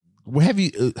 Yeah. Well,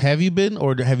 have you been,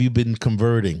 or have you been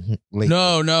converting lately?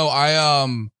 No.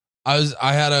 I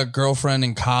had a girlfriend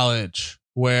in college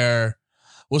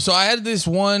so I had this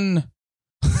one.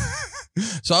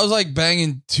 So I was like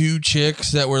banging two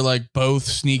chicks that were like both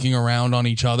sneaking around on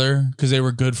each other because they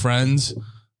were good friends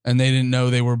and they didn't know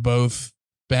they were both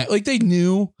like they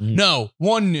knew. No,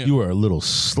 one knew. You were a little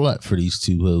slut for these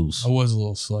two hoes. I was a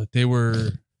little slut. They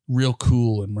were real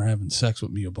cool and were having sex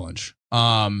with me a bunch.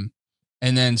 And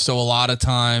then so a lot of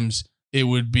times it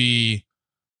would be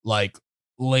like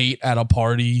late at a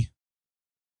party,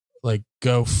 like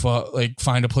go fuck, like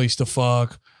find a place to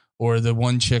fuck, or the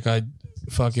one chick I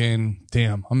fucking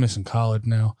damn, I'm missing college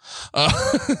now.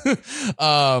 But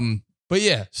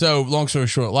yeah, so long story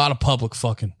short, a lot of public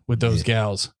fucking with those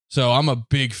gals. So I'm a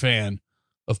big fan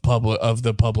of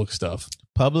the public stuff.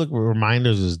 Public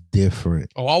Reminders is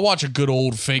different. Oh, I'll watch a good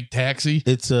old Fake Taxi.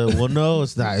 It's no,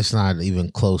 it's not. It's not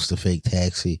even close to Fake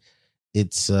Taxi.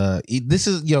 It's this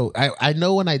is I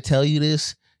know when I tell you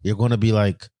this, you're gonna be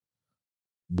like,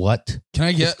 what? Can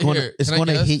I get it's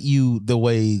gonna hit you the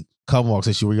way Cum Walks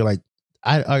at you, where you're like,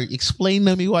 I explain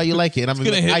to me why you like it. And I'm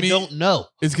like, I don't know.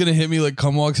 It's gonna hit me like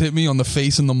Cum Walks hit me on the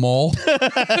face in the mall.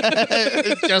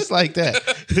 It's just like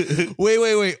that.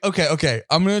 Wait. Okay.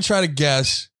 I'm gonna try to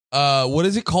guess. What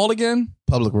is it called again?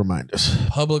 Public Reminders.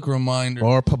 Public Reminder.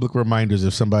 Or Public Reminders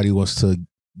if somebody wants to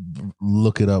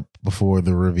look it up before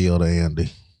the reveal to Andy.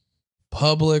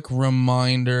 Public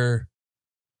Reminder.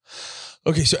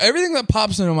 Okay, so everything that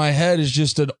pops into my head is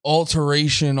just an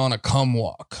alteration on a cum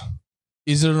walk.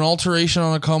 Is it an alteration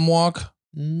on a cum walk?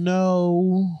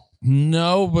 No,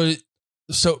 but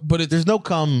there's no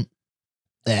cum.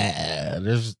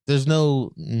 There's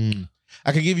no.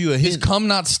 I could give you a hint. Is cum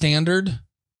not standard?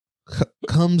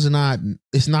 Cum's not.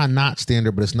 It's not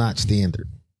standard, but it's not standard.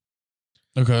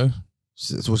 Okay,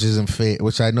 which isn't fair.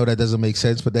 Which I know that doesn't make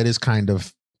sense, but that is kind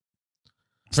of.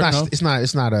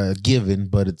 It's not a given,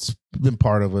 but it's been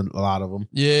part of a lot of them.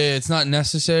 Yeah, it's not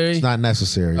necessary. It's not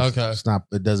necessary. Okay, it's not.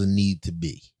 It doesn't need to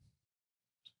be.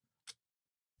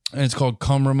 And it's called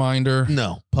Cum Reminder.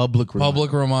 No, Public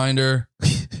Reminder.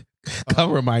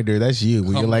 Cum Reminder. That's you.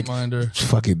 When you're like reminder.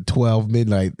 Fucking 12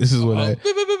 midnight. This is what I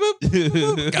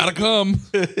gotta come.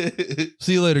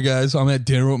 See you later, guys. I'm at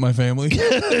dinner with my family.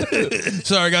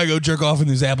 Sorry, I gotta go jerk off in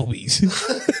this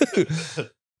Applebee's.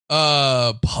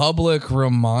 Public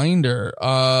Reminder.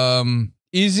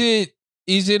 Is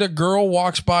it a girl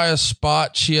walks by a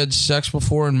spot she had sex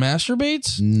before and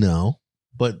masturbates? No,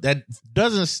 but that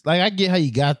doesn't, like, I get how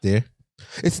you got there.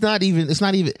 It's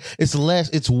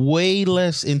way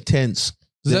less intense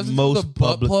than most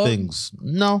public things.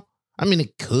 No, I mean,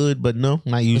 it could, but no,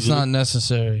 not usually. It's not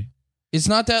necessary. It's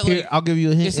not that. Here, I'll give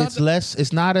you a hint. It's less.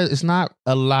 It's not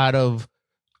a lot of.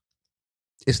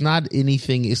 It's not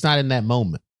anything. It's not in that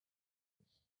moment.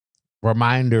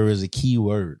 Reminder is a key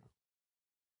word.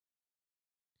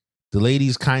 The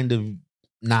lady's kind of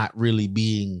not really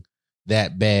being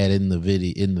that bad in the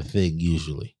video, in the thing.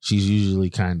 Usually, she's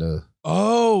usually kind of.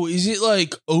 Oh, is it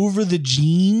like over the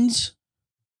jeans?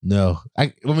 No,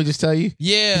 let me just tell you.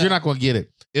 Yeah, you're not going to get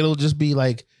it. It'll just be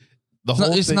like the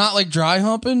whole. It's not like dry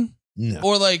humping. No,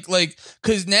 or like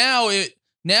because now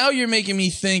you're making me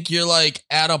think you're like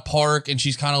at a park and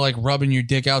she's kind of like rubbing your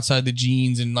dick outside the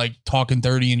jeans and like talking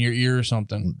dirty in your ear or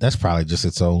something. That's probably just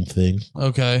its own thing.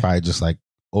 Okay, probably just like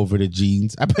over the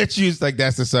jeans. I bet you it's like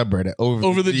that's the subreddit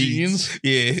over the jeans.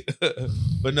 Yeah,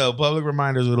 but no, Public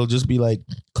Reminders. It'll just be like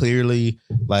clearly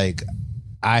like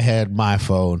I had my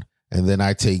phone. And then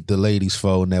I take the lady's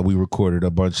phone that we recorded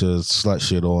a bunch of slut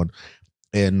shit on,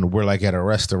 and we're like at a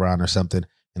restaurant or something.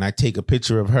 And I take a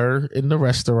picture of her in the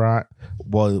restaurant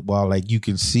while like you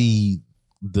can see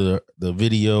the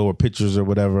video or pictures or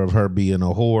whatever of her being a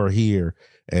whore here,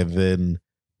 and then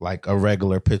like a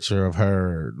regular picture of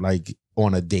her like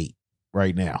on a date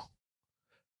right now.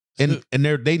 And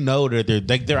they know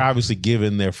that they're obviously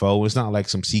giving their phone. It's not like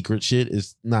some secret shit.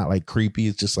 It's not like creepy.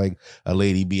 It's just like a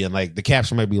lady being like, the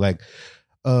caption might be like,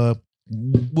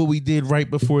 what we did right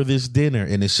before this dinner.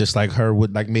 And it's just like her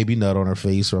with like maybe nut on her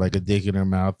face or like a dick in her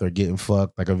mouth or getting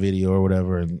fucked, like a video or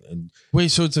whatever. And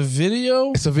wait, so it's a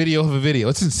video? It's a video of a video.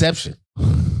 It's Inception.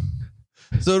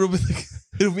 So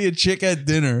it'll be a chick at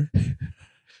dinner.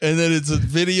 And then it's a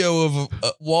video of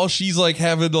while she's like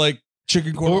having like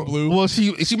chicken corn blue. Well,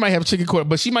 she might have chicken corn,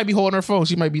 but she might be holding her phone.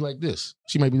 She might be like this.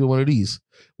 She might be doing one of these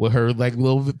with her like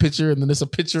little picture, and then it's a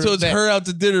picture. So it's her out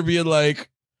to dinner being like,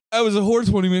 I was a whore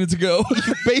 20 minutes ago.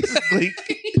 Basically.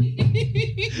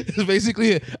 It's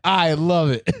basically it. I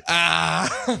love it.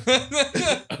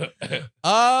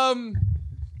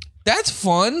 That's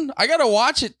fun. I gotta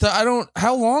watch it.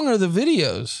 How long are the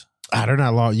videos? They're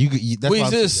not long. That's Wait,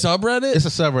 is it a subreddit? It's a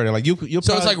subreddit. Like you'll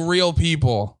so it's like real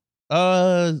people.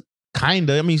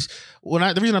 Kinda. I mean,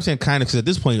 the reason I'm saying kinda because at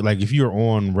this point, like if you're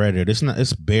on Reddit,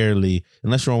 it's barely,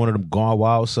 unless you're on one of them Gone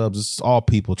Wild subs, it's all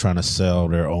people trying to sell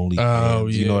their OnlyFans. Oh,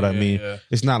 yeah, you know what I mean? Yeah.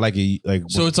 It's not like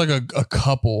So it's like a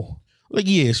couple. Like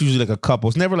it's usually like a couple.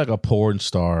 It's never like a porn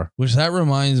star. Which that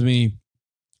reminds me,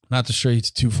 not to stray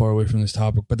too far away from this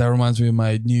topic, but that reminds me of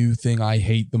my new thing I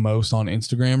hate the most on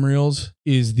Instagram Reels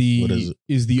is the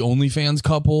OnlyFans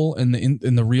couple and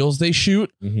the Reels they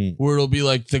shoot, where it'll be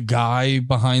like the guy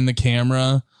behind the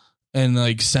camera and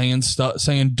like saying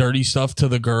dirty stuff to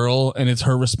the girl, and it's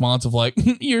her response of like,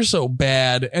 "You're so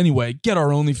bad." Anyway, get our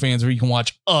OnlyFans where you can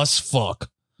watch us fuck.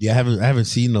 Yeah, I haven't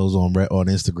seen those on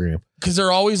Instagram because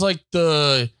they're always like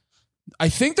I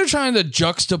think they're trying to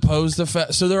juxtapose the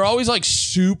fact. So they're always like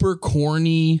super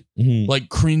corny, like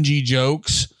cringy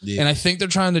jokes. Yeah. And I think they're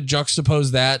trying to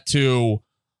juxtapose that to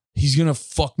he's going to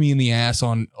fuck me in the ass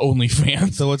on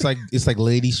OnlyFans. So it's like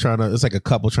ladies it's like a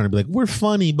couple trying to be like, we're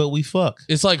funny, but we fuck.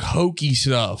 It's like hokey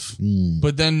stuff.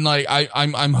 But then like,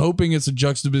 I'm hoping it's a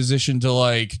juxtaposition to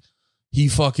like, he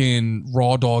fucking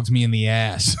raw dogs me in the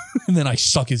ass and then I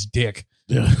suck his dick.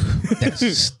 Yeah. That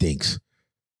stinks.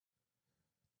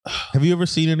 Have you ever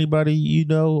seen anybody you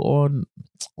know on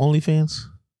OnlyFans?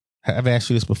 I've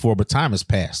asked you this before, but time has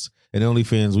passed. And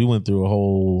OnlyFans, we went through a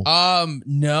whole.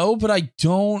 No, but I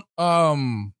don't.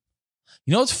 You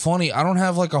know, it's funny. I don't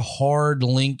have like a hard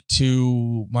link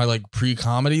to my like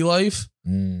pre-comedy life.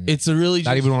 It's a really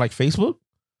not even on like Facebook.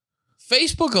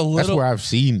 Facebook a little.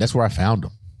 That's where I found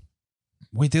them.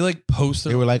 Wait, they like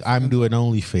posted. They were like, "I'm doing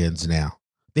OnlyFans now."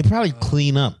 They probably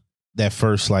clean up that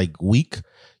first like week.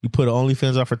 You put an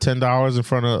OnlyFans up for $10 in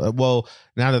front of. Well,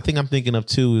 now the thing I'm thinking of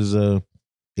too is the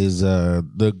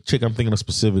chick I'm thinking of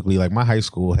specifically. Like my high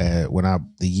school had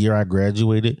the year I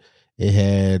graduated, it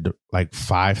had like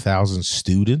 5,000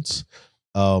 students.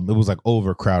 It was like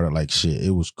overcrowded, like shit. It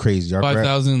was crazy.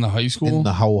 5,000 in the high school. In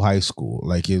the whole high school,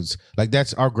 like it's like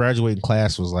that's our graduating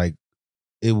class was like.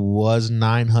 It was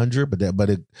 900,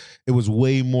 but it was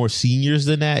way more seniors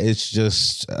than that. It's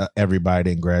just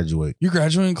everybody didn't graduate. Your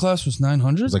graduating class was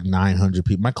 900? It was like 900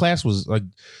 people. My class was like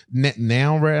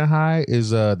now Red High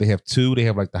is they have two. They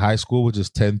have like the high school, which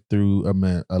is 11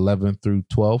 through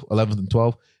 12, 11th and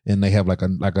 12th, and they have like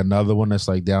another one that's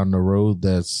like down the road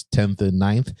that's 10th and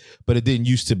 9th. But it didn't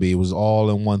used to be. It was all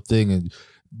in one thing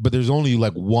but there's only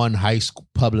like one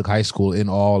public high school in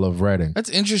all of Reading. That's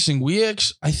interesting.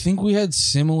 I think we had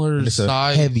similar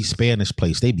size. Heavy Spanish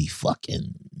place. They be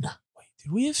fucking. Wait,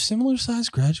 did we have similar size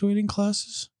graduating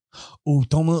classes? Oh,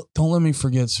 don't let me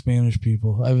forget Spanish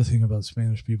people. I have a thing about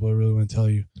Spanish people I really want to tell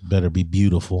you. Better be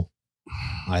beautiful.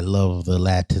 I love the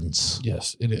Latins.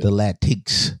 Yes, it is. The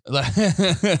Latics.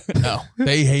 No,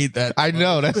 they hate that. I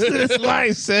know. That's why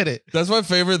I said it. That's my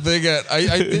favorite thing.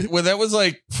 When that was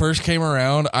like first came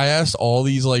around, I asked all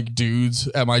these like dudes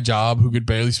at my job who could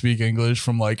barely speak English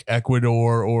from like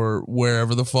Ecuador or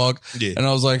wherever the fuck. Yeah. And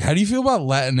I was like, how do you feel about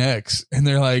Latinx? And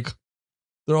they're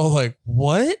all like,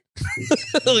 what?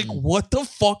 Like, what the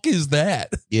fuck is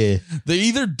that? Yeah. They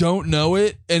either don't know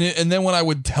it, and then when I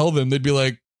would tell them, they'd be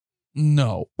like,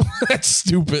 no, that's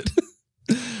stupid.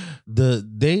 I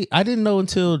didn't know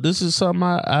until this is something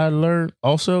I learned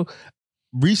also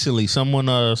recently. Someone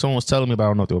was telling me about. I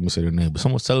don't know if they want me to say their name, but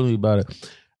someone was telling me about it.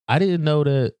 I didn't know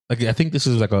that. Like, I think this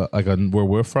is like a where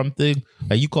we're from thing.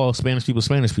 Like, you call Spanish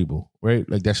people, right?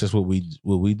 Like, that's just what we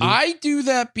do. I do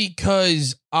that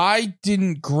because I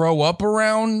didn't grow up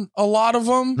around a lot of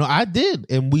them. No, I did,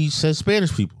 and we said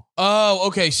Spanish people. Oh,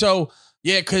 okay. So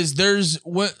yeah, because there's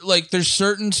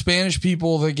certain Spanish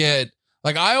people that get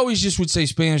like I always just would say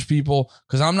Spanish people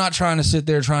because I'm not trying to sit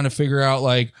there trying to figure out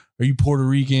like, are you Puerto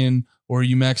Rican or are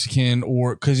you Mexican,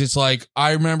 or because it's like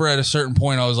I remember at a certain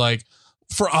point I was like,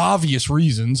 for obvious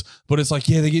reasons, but it's like,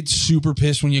 yeah, they get super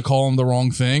pissed when you call them the wrong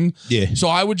thing. Yeah. So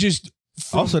I would just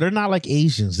also they're not like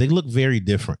Asians; they look very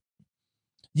different.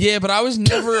 Yeah, but I was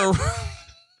never.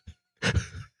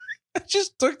 I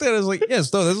just took that as like,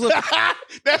 yes, no,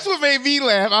 that's what made me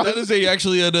laugh. That is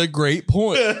actually a great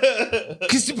point.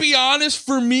 Because to be honest,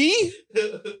 for me,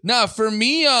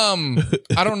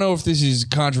 I don't know if this is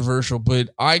controversial, but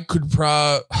I could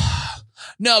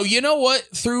No, you know what?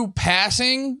 Through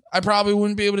passing, I probably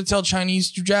wouldn't be able to tell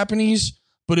Chinese to Japanese.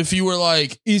 But if you were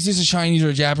like, is this a Chinese or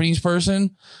a Japanese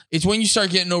person? It's when you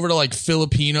start getting over to like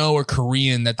Filipino or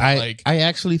Korean that they're like. I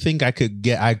actually think I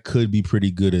could be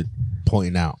pretty good at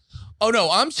pointing out. Oh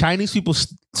no, Chinese people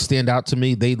stand out to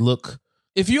me. They look.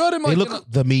 If you had him, like, they look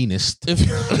the meanest.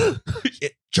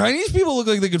 Chinese people look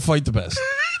like they could fight the best.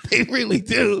 They really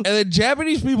do. And then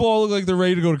Japanese people all look like they're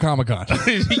ready to go to Comic-Con.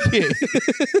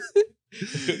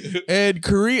 And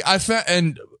Korea, I found,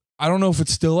 and I don't know if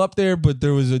it's still up there, but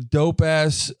there was a dope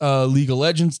ass League of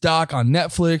Legends doc on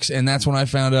Netflix, and that's when I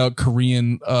found out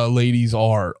Korean ladies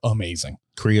are amazing.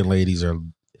 Korean ladies or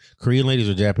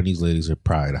Japanese ladies are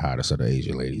probably the hottest of the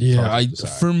Asian ladies. Yeah,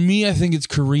 for me, I think it's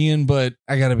Korean, but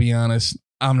I gotta be honest,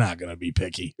 I'm not gonna be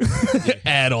picky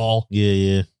at all.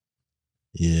 Yeah.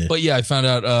 But yeah, I found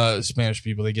out Spanish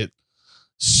people, they get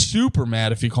super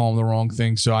mad if you call them the wrong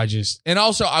thing. So I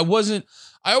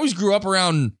always grew up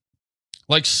around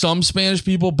like some Spanish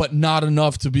people, but not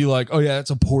enough to be like, oh yeah, that's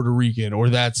a Puerto Rican or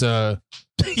that's a.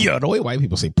 Yo, the way white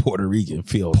people say Puerto Rican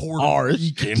feels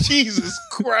Rican. Jesus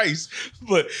Christ.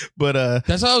 But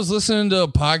that's how I was listening to a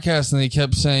podcast and they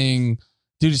kept saying,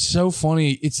 dude, it's so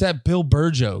funny. It's that Bill Burr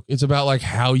joke. It's about like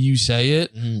how you say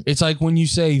it. Mm. It's like when you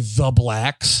say the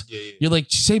blacks, you're like,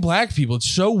 say black people. It's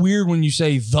so weird when you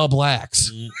say the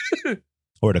blacks.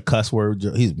 Or the cuss word.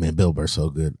 Bill Burr's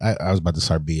so good. I was about to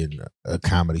start being a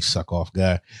comedy suck off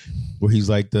guy where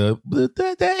he's like the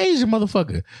Asian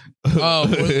motherfucker. Oh,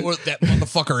 or that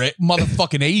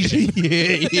motherfucking Asian.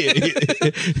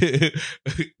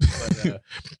 Yeah.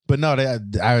 But no,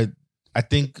 I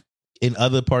think in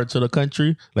other parts of the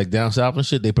country, like down south and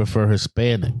shit, they prefer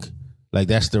Hispanic. Like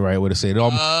that's the right way to say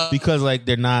it. Because like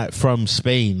they're not from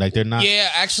Spain. Like they're not.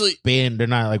 Yeah, actually, they're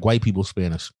not like white people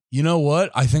Spanish. You know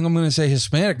what? I think I'm going to say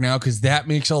Hispanic now because that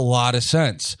makes a lot of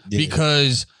sense. Yeah.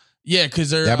 Because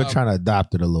they're. I've been trying to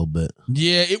adopt it a little bit.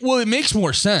 Yeah, it makes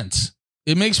more sense.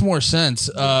 It makes more sense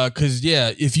because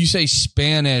if you say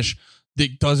Spanish,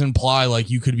 that does imply like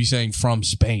you could be saying from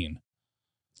Spain,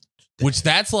 which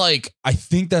that's like I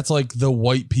think that's like the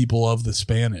white people of the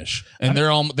Spanish, and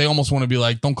they almost want to be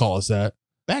like, don't call us that.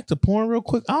 Back to porn real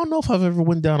quick. I don't know if I've ever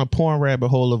went down a porn rabbit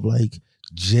hole of like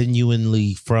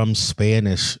genuinely from Spain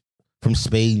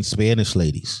Spanish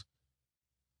ladies.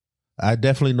 I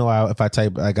definitely know if I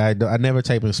type like I never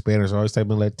type in Spanish. I always type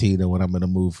in Latino when I'm in a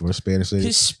mood for a Spanish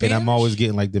lady. And I'm always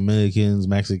getting like Dominicans,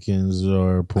 Mexicans,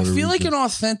 or Puerto Ricans. I feel like an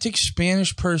authentic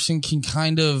Spanish person can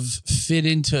kind of fit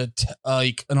into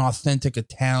like an authentic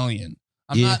Italian.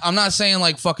 I'm not saying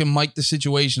like fucking Mike the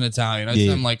Situation Italian.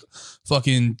 I'm like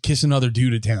fucking kiss another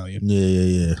dude Italian.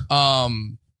 Yeah.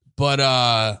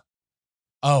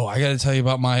 Oh, I got to tell you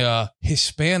about my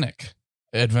Hispanic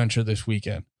adventure this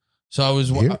weekend. So I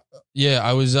was,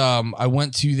 I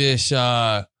went to this,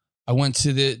 there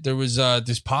was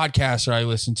this podcaster I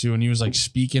listened to and he was like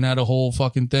speaking at a whole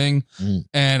fucking thing.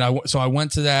 And I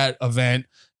went to that event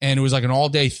and it was like an all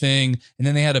day thing. And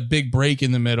then they had a big break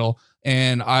in the middle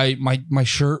and my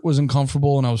shirt was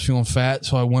uncomfortable and I was feeling fat.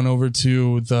 So I went over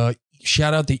to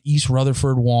shout out the East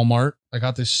Rutherford Walmart. I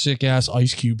got this sick ass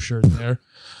Ice Cube shirt there.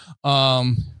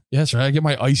 Yes, right. I get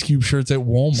my Ice Cube shirts at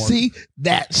Walmart. See,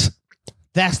 that's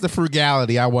the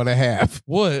frugality I want to have.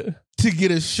 What? To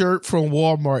get a shirt from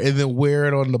Walmart and then wear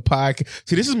it on the podcast.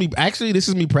 See, this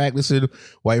is me practicing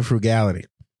white frugality.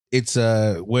 It's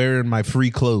wearing my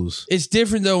free clothes. It's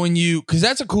different though because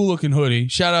that's a cool looking hoodie.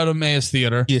 Shout out to Emmaus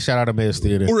Theater. Yeah, shout out to Emmaus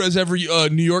Theater. Or as every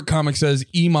New York comic says,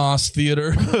 EMOS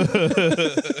Theater.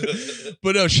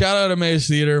 But no, shout out to Emmaus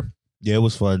Theater. Yeah, it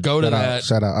was fun. Go to that.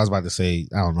 Shout out. I was about to say,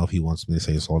 I don't know if he wants me to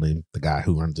say his whole name, the guy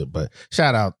who runs it, but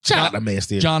shout out to Emmaus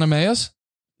Theater. John Emmaus?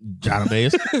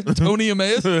 Tony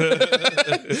Emmaus? You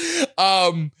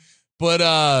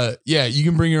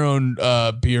can bring your own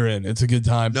beer in. It's a good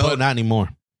time. No, not anymore.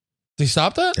 They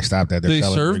stopped that? They stopped that. They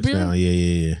serve beer? Now.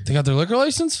 Yeah. They got their liquor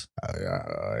license?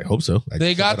 I hope so.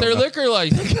 They got their liquor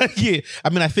license. Yeah. I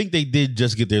mean, I think they did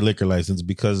just get their liquor license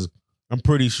because I'm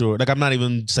pretty sure. Like, I'm not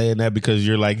even saying that because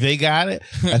you're like, they got it.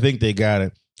 I think they got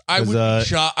it.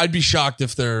 I'd be shocked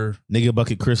if they're nigga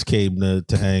bucket Chris came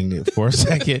to hang for a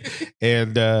second,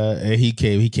 and he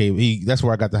came. That's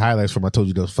where I got the highlights from. I told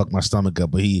you to fuck my stomach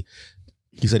up, but he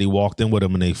said he walked in with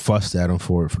him and they fussed at him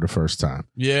for it for the first time.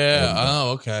 Yeah.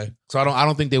 Okay. So I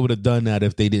don't think they would have done that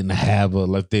if they didn't have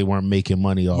like they weren't making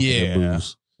money off of the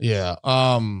booze. Yeah.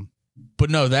 But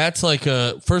no, that's like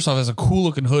first off, that's a cool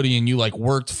looking hoodie, and you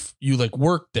worked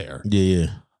there. Yeah.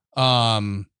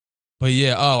 But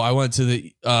yeah, I went to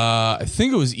the I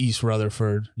think it was East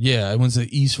Rutherford. Yeah, I went to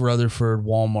the East Rutherford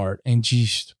Walmart and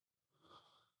just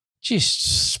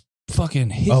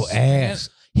fucking ass.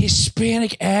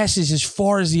 Hispanic asses as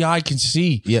far as the eye can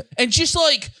see. Yeah. And just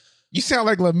like, you sound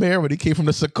like Lemaire when he came from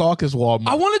the Secaucus Walmart.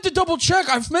 I wanted to double check.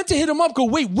 I've meant to hit him up. Go,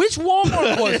 wait, which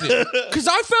Walmart was it? Because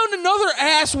I found another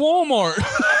ass Walmart.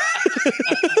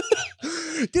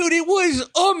 Dude, it was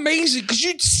amazing. Because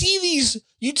you'd see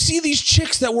these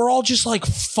chicks that were all just like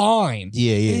fine.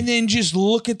 Yeah. And then just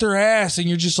look at their ass and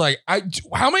you're just like,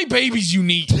 how many babies you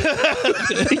need?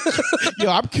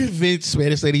 Yo, I'm convinced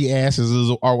Spanish lady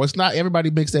asses are what's not.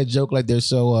 Everybody makes that joke like they're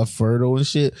so fertile and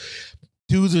shit.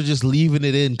 Dudes are just leaving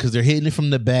it in because they're hitting it from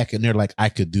the back and they're like, I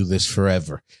could do this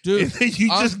forever. Dude, and then you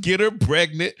just get her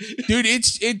pregnant.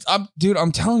 Dude,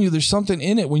 I'm telling you, there's something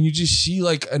in it when you just see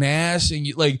like an ass and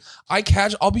you like,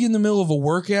 I'll be in the middle of a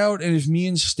workout and if me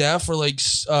and Steph are like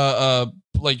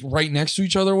right next to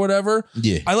each other or whatever.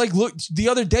 Yeah. I like look the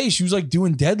other day, she was like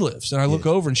doing deadlifts and I look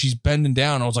over and she's bending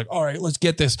down. I was like, all right, let's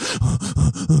get this.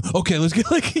 Okay, let's get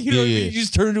like, you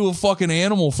just turn into a fucking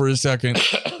animal for a second.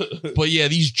 But yeah,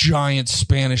 these giant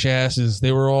Spanish asses,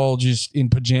 they were all just in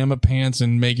pajama pants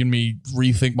and making me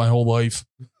rethink my whole life.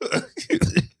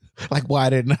 Like, why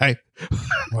did I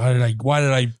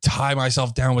tie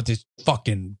myself down with this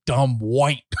fucking dumb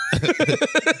white?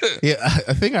 Yeah,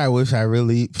 I think I wish I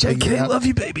really figured out. Love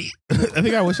you, baby. I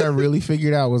think I wish I really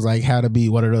figured out was like how to be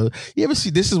one of those. You ever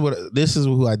see this is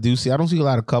who I do see. I don't see a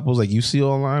lot of couples like you see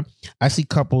online. I see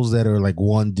couples that are like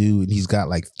one dude and he's got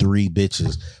like 3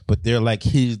 bitches, but they're like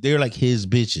his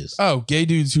bitches. Oh, gay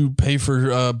dudes who pay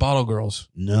for bottle girls.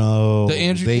 No, the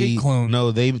Andrew Tate clone.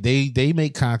 No, they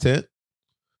make content.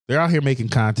 They're out here making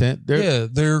content.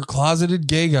 They're closeted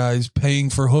gay guys paying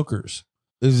for hookers.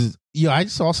 I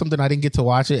saw something. I didn't get to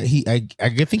watch it.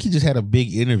 I think he just had a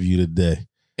big interview today.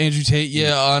 Andrew Tate,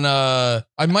 on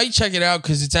I might check it out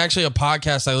because it's actually a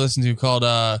podcast I listen to called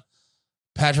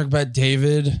Patrick Bet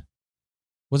David.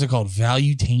 What's it called?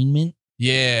 Valuetainment?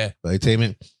 Yeah.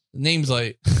 Valuetainment. The name's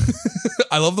like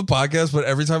I love the podcast, but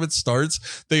every time it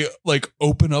starts, they like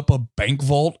open up a bank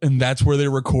vault and that's where they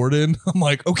record in. I'm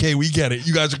like, okay, we get it.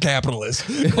 You guys are capitalists.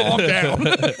 Calm down.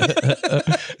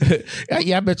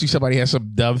 Yeah, I bet you somebody has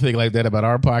some dumb thing like that about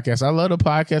our podcast. I love the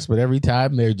podcast, but every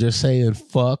time they're just saying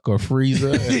fuck or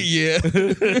Frieza.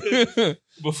 Yeah.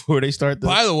 Before they start.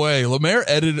 By the way, Lemaire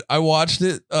edited. I watched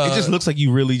it. It just looks like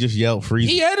you really just yelled Frieza.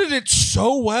 He edited it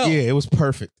so well. Yeah, it was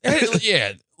perfect.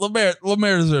 Yeah.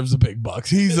 Lemaire deserves the big bucks.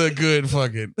 He's a good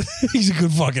fucking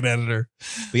editor.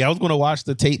 But yeah, I was going to watch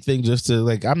the Tate thing just to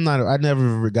like, I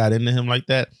never got into him like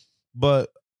that, but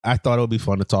I thought it would be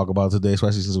fun to talk about today,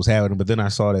 especially since it was happening. But then I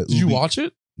saw that. Did you watch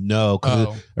it? No,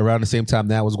 because around the same time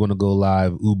that was going to go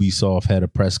live, Ubisoft had a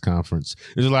press conference.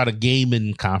 There's a lot of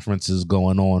gaming conferences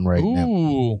going on right now.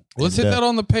 Ooh, let's hit that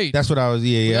on the page. That's what I was.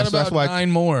 Yeah. That's why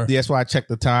 9 more. Yeah, that's why I checked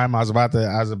the time. I was about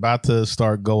to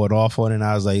start going off on it. And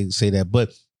I was like, say that,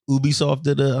 but Ubisoft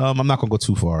did I'm not gonna go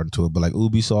too far into it, but like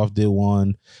Ubisoft did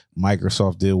one,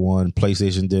 Microsoft did one,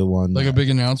 PlayStation did one. Like a big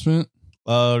announcement.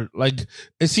 Like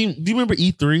it seemed. Do you remember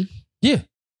E3? Yeah.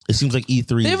 It seems like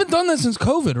E3. They haven't done that since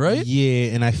COVID, right?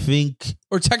 Yeah, and I think,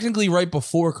 or technically right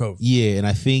before COVID. Yeah, and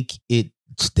I think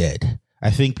it's dead. I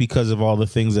think because of all the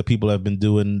things that people have been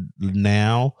doing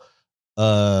now.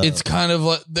 It's kind of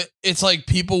like it's like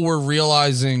people were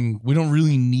realizing we don't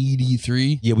really need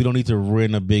E3. Yeah, we don't need to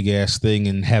rent a big ass thing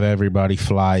and have everybody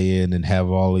fly in and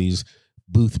have all these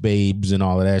booth babes and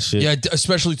all of that shit. Yeah,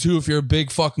 especially too if you're a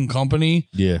big fucking company.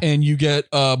 Yeah, and you get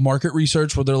market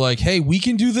research where they're like, "Hey, we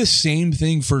can do the same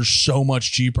thing for so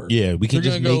much cheaper." Yeah, we can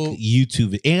just make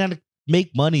YouTube and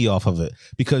make money off of it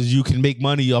because you can make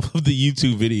money off of the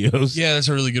YouTube videos. Yeah, that's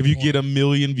a really good If you point. get 1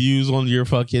 million views on your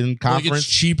fucking conference, like it's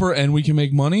cheaper and we can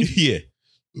make money. Yeah.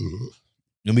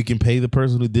 And we can pay the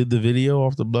person who did the video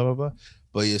off the blah blah blah.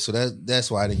 But yeah, so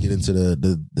that's why I didn't get into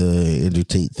the Andrew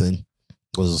Tate thing.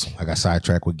 Because I got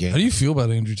sidetracked with game. How do you feel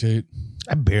about Andrew Tate?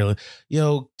 I barely,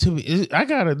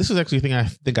 this is actually a thing I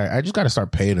think I just gotta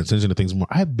start paying attention to things more.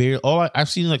 I've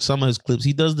seen like some of his clips.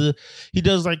 He does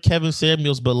like Kevin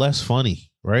Samuels, but less funny,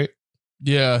 right?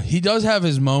 Yeah, he does have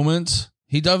his moments.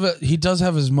 He does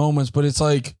have his moments, but it's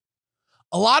like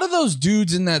a lot of those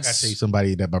dudes in that. I say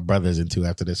somebody that my brother's into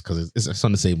after this because it's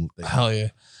on the same thing. Hell yeah.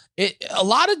 A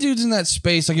lot of dudes in that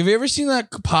space. Like, have you ever seen that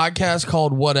podcast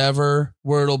called Whatever,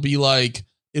 where it'll be like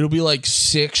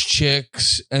 6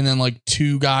 chicks and then like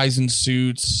 2 guys in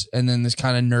suits and then this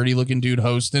kind of nerdy looking dude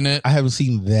hosting it? I haven't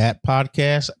seen that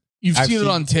podcast. I've seen it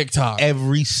on TikTok.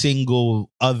 Every single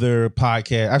other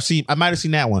podcast I might have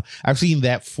seen that one. I've seen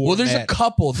that Well, there's a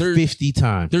couple. 50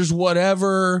 times. There's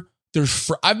Whatever.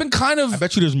 I've been kind of. I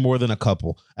bet you there's more than a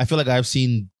couple. I feel like I've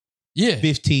seen Yeah.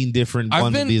 15 different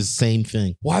ones of the same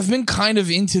thing. Well, I've been kind of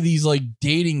into these like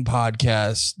dating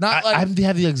podcasts. Not like I have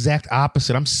the exact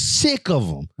opposite. I'm sick of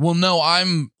them. Well, no,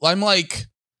 I'm like,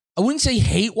 I wouldn't say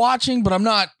hate watching, but I'm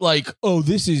not like, oh,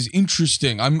 this is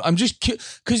interesting. I'm just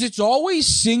because it's always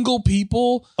single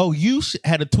people. Oh, you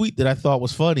had a tweet that I thought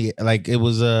was funny. Like it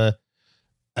was oh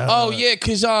yeah,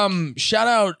 because shout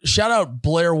out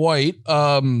Blair White.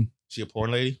 She a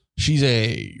porn lady? She's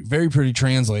a very pretty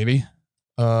trans lady.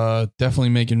 Definitely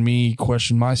making me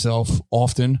question myself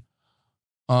often.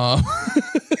 I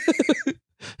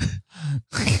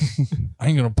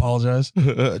ain't gonna apologize.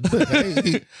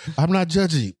 Hey, I'm not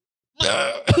judging.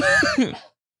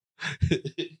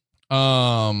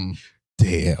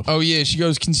 Damn. Oh yeah, she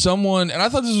goes, can someone, and I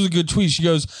thought this was a good tweet. She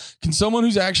goes, can someone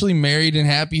who's actually married and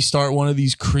happy start one of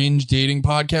these cringe dating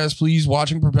podcasts, please?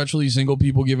 Watching perpetually single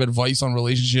people give advice on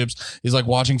relationships is like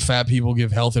watching fat people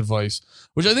give health advice,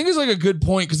 which I think is like a good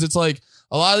point, because it's like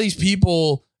a lot of these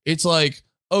people, it's like,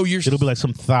 oh, it'll be like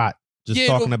some thought just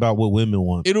talking about what women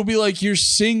want. It'll be like you're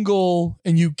single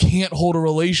and you can't hold a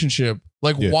relationship.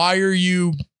 Like, why are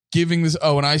you giving this?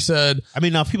 Oh, and I said, I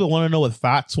mean, now if people want to know what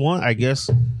thoughts want, I guess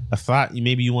a thought,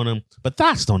 maybe you want to, but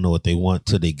thoughts don't know what they want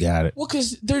till they got it. Well,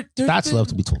 because thoughts love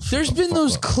to be told. There's been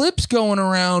those clips going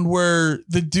around where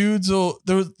the dudes will,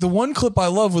 the one clip I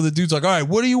love where the dude's like, all right,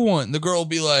 what do you want? And the girl will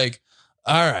be like,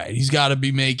 all right, he's got to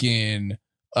be making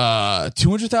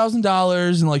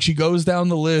 $200,000, and like she goes down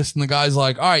the list, and the guy's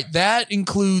like, all right, that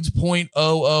includes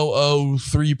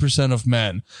 0.0003% of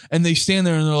men, and they stand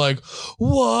there and they're like,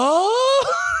 what?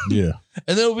 Yeah.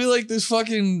 And there'll be like this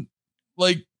fucking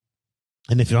like,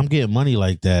 and if I'm getting money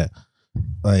like that,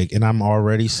 like, and I'm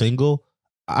already single,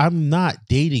 I'm not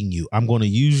dating you. I'm going to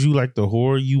use you like the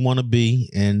whore you want to be,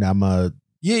 and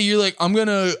you're like, I'm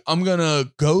gonna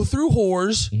go through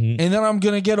whores, and then I'm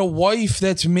gonna get a wife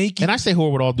that's making. And I say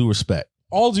whore with all due respect.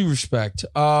 All due respect.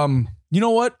 You know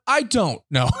what? I don't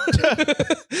know.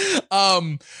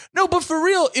 No, but for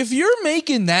real, if you're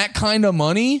making that kind of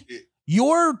money,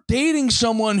 you're dating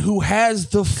someone who has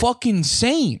the fucking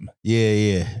same.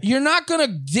 Yeah. You're not gonna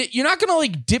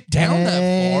like dip down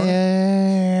that far.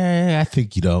 I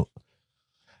think you don't.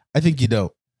 The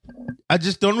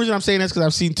only reason I'm saying that's because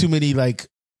I've seen too many like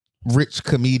rich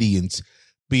comedians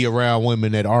be around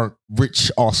women that aren't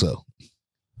rich also.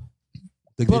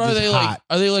 But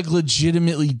are they like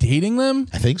legitimately dating them?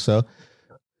 I think so.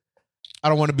 I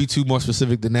don't want to be too more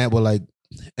specific than that, but like,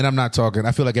 and I'm not talking,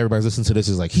 I feel like everybody's listening to this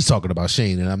is like, he's talking about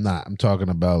Shane, and I'm not. I'm talking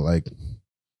about like,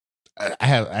 I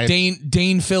have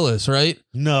Dane Phyllis, right?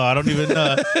 No, I don't even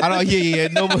know. I don't. Yeah.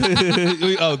 No.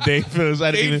 Oh, Dane Phyllis.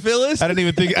 I didn't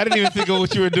even think of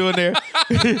what you were doing there.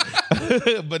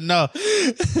 But no,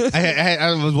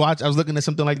 I was looking at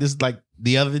something like this like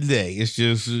the other day. It's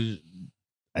just,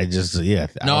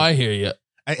 No, I hear you.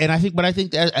 And I think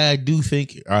that I do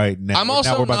think. All right, now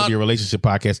we're about to be a relationship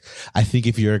podcast. I think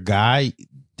if you're a guy,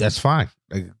 that's fine.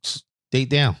 Like, date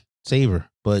down, save her,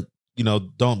 but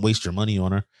don't waste your money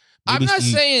on her. Maybe I'm not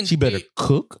saying she better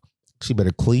cook. She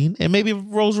better clean. And maybe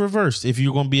roles reversed. If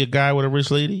you're going to be a guy with a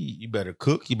rich lady, you better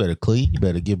cook. You better clean. You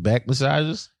better give back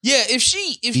massages. Yeah, if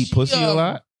she eat pussy a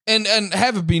lot. And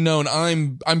have it be known,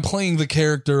 I'm playing the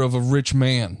character of a rich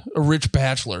man, a rich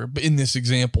bachelor in this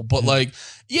example. But like,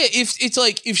 yeah, if it's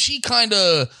like if she kind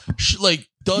of like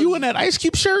does you in that Ice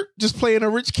Cube shirt just playing a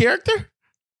rich character.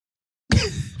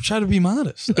 Try to be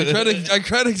modest. I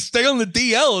try to stay on the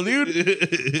DL,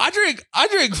 dude. I drink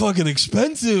fucking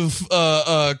expensive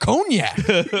cognac.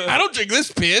 I don't drink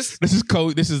this piss. There's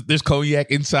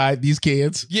cognac inside these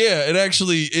cans. Yeah,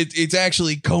 it's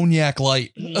actually cognac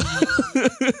light.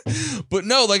 But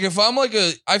no, like if I'm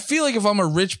I feel like if I'm a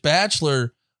rich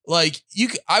bachelor, like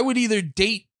I would either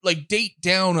date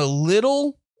down a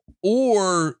little,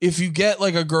 or if you get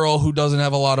like a girl who doesn't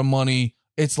have a lot of money,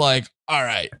 it's like, all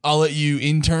right, I'll let you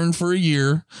intern for a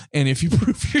year, and if you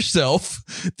prove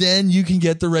yourself, then you can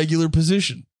get the regular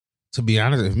position. To be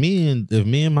honest, if me and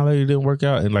my lady didn't work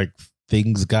out and like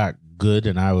things got good,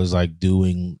 and I was like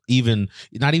doing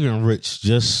not even rich,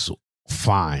 just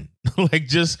fine, like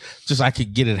just I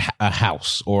could get a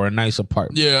house or a nice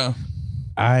apartment. Yeah,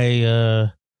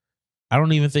 I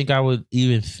don't even think I would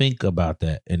even think about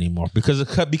that anymore because at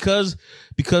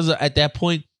that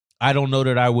point I don't know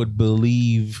that I would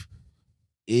believe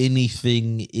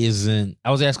anything isn't.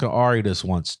 I was asking Ari this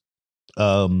once.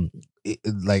 I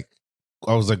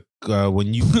was like,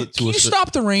 when you get to Can you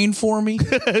stop the rain for me?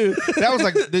 That was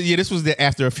like, this was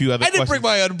after a few other I didn't bring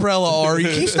my umbrella, Ari.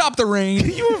 Can you stop the rain?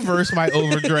 Can you reverse my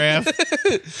overdraft?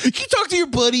 Can you talk to your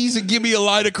buddies and give me a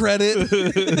line of credit?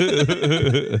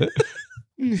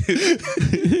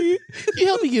 You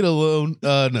help me get a loan.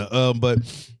 No.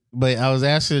 But I was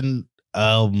asking,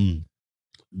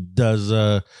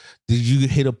 did you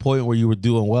hit a point where you were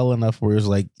doing well enough where it's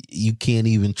like you can't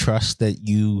even trust that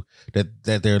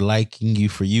they're liking you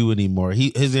for you anymore?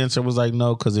 His answer was like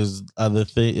no, because there's other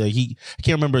things. Like I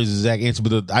can't remember his exact answer,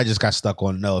 but I just got stuck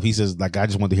on no. If he says like I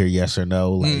just want to hear yes or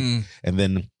no, like, and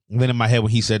then in my head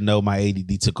when he said no, my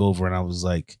ADD took over, and I was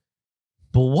like,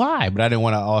 but why? But I didn't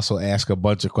want to also ask a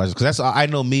bunch of questions because I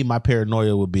know me. My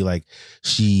paranoia would be like,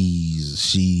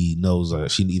 she knows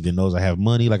she either knows I have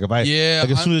money. Like if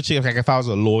as soon as the chick, like if I was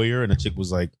a lawyer and the chick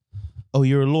was like, oh,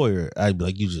 you're a lawyer, I'd be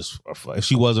like, you just. If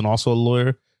she wasn't also a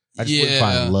lawyer, I just wouldn't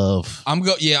find love.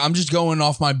 I'm just going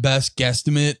off my best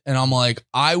guesstimate, and I'm like,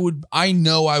 I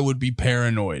know I would be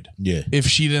paranoid. Yeah, if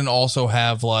she didn't also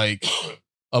have like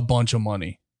a bunch of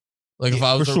money. Like if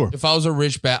I was a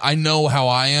rich bat, I know how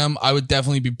I am. I would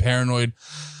definitely be paranoid.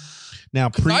 Now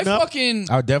prenup,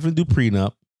 I would definitely do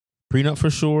prenup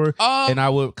for sure. And I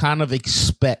would kind of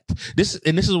expect this,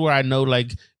 and this is where I know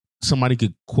like somebody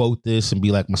could quote this and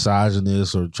be like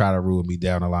misogynist or try to ruin me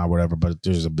down the line, or whatever. But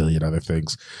there's a billion other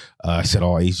things. I said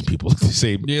all Asian people look the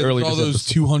same. Yeah, earlier all those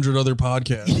 200 other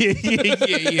podcasts.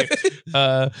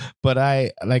 yeah. But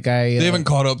they haven't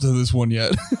caught up to this one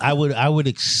yet. I would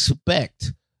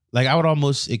expect. Like I would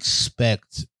almost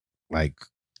expect like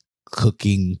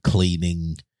cooking,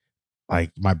 cleaning,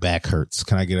 like my back hurts.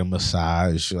 Can I get a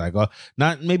massage? Like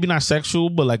maybe not sexual,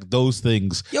 but like those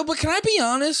things. Yo, but can I be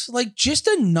honest? Like just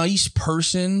a nice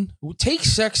person take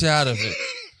sex out of it.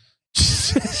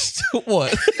 Just,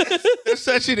 what? That's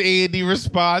such an Andy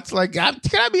response. Like, can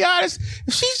I be honest?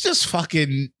 If she's just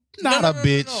fucking not a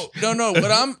bitch. No.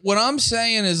 What I'm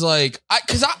saying is like, I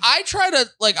try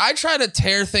to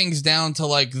tear things down to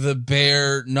like the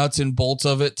bare nuts and bolts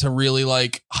of it to really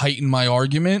like heighten my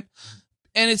argument.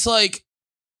 And it's like,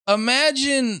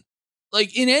 imagine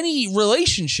like in any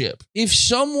relationship, if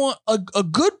someone, a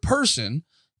good person,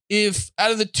 if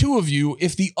out of the two of you,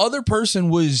 if the other person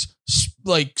was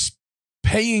like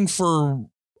paying for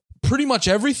pretty much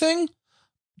everything,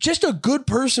 just a good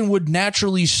person would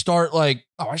naturally start like,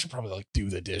 oh, I should probably like do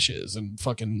the dishes and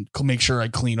fucking make sure I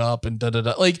clean up and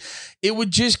da-da-da. Like it would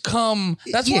just come.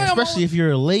 That's why especially if you're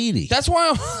a lady. That's why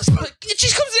I'm like, it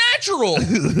just comes natural.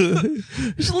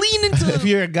 Just lean into. If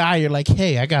you're a guy, you're like,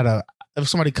 hey, if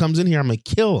somebody comes in here, I'm going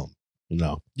to kill him.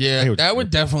 No. Yeah, that would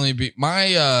definitely be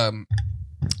my, I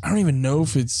don't even know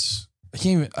if it's,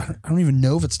 I don't even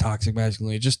know if it's toxic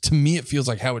masculinity. Just to me, it feels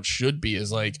like how it should be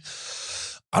is like,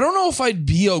 I don't know if I'd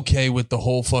be okay with the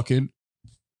whole fucking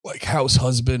like house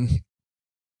husband.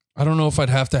 I don't know if I'd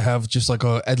have to have just like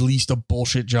at least a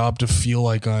bullshit job to feel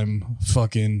like I'm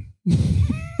fucking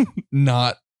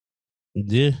not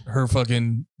her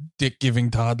fucking dick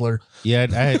giving toddler.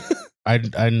 Yeah, I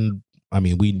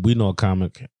mean we know a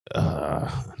comic.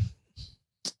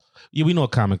 We know a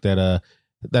comic that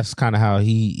that's kind of how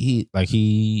he.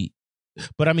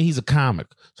 But I mean, he's a comic,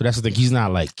 so that's the thing. He's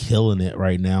not like killing it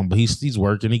right now, but he's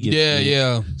working. He gets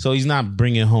yeah. So he's not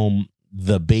bringing home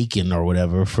the bacon or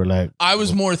whatever for like. I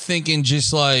was more thinking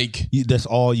just like that's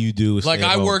all you do. Is like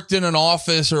I worked in an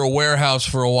office or a warehouse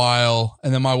for a while,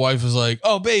 and then my wife was like,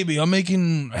 "Oh, baby, I'm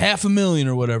making $500,000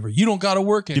 or whatever. You don't got to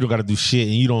work. You don't got to do shit,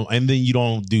 and then you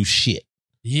don't do shit.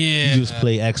 Yeah, you just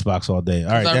play Xbox all day.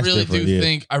 All right, I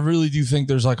really do think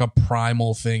there's like a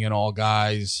primal thing in all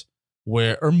guys.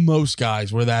 Most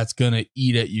guys where that's gonna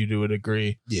eat at you to a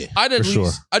degree. Yeah,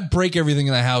 I'd break everything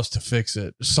in the house to fix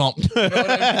it. Something. You know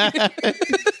what I mean?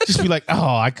 Just be like,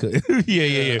 oh, I could.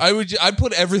 yeah. I'd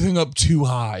put everything up too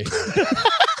high.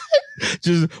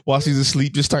 Just while she's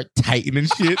asleep, just start tightening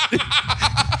shit.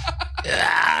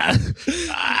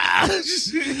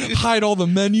 Just hide all the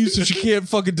menus so she can't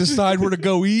fucking decide where to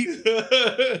go eat.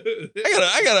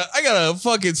 I gotta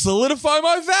fucking solidify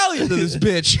my value to this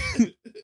bitch.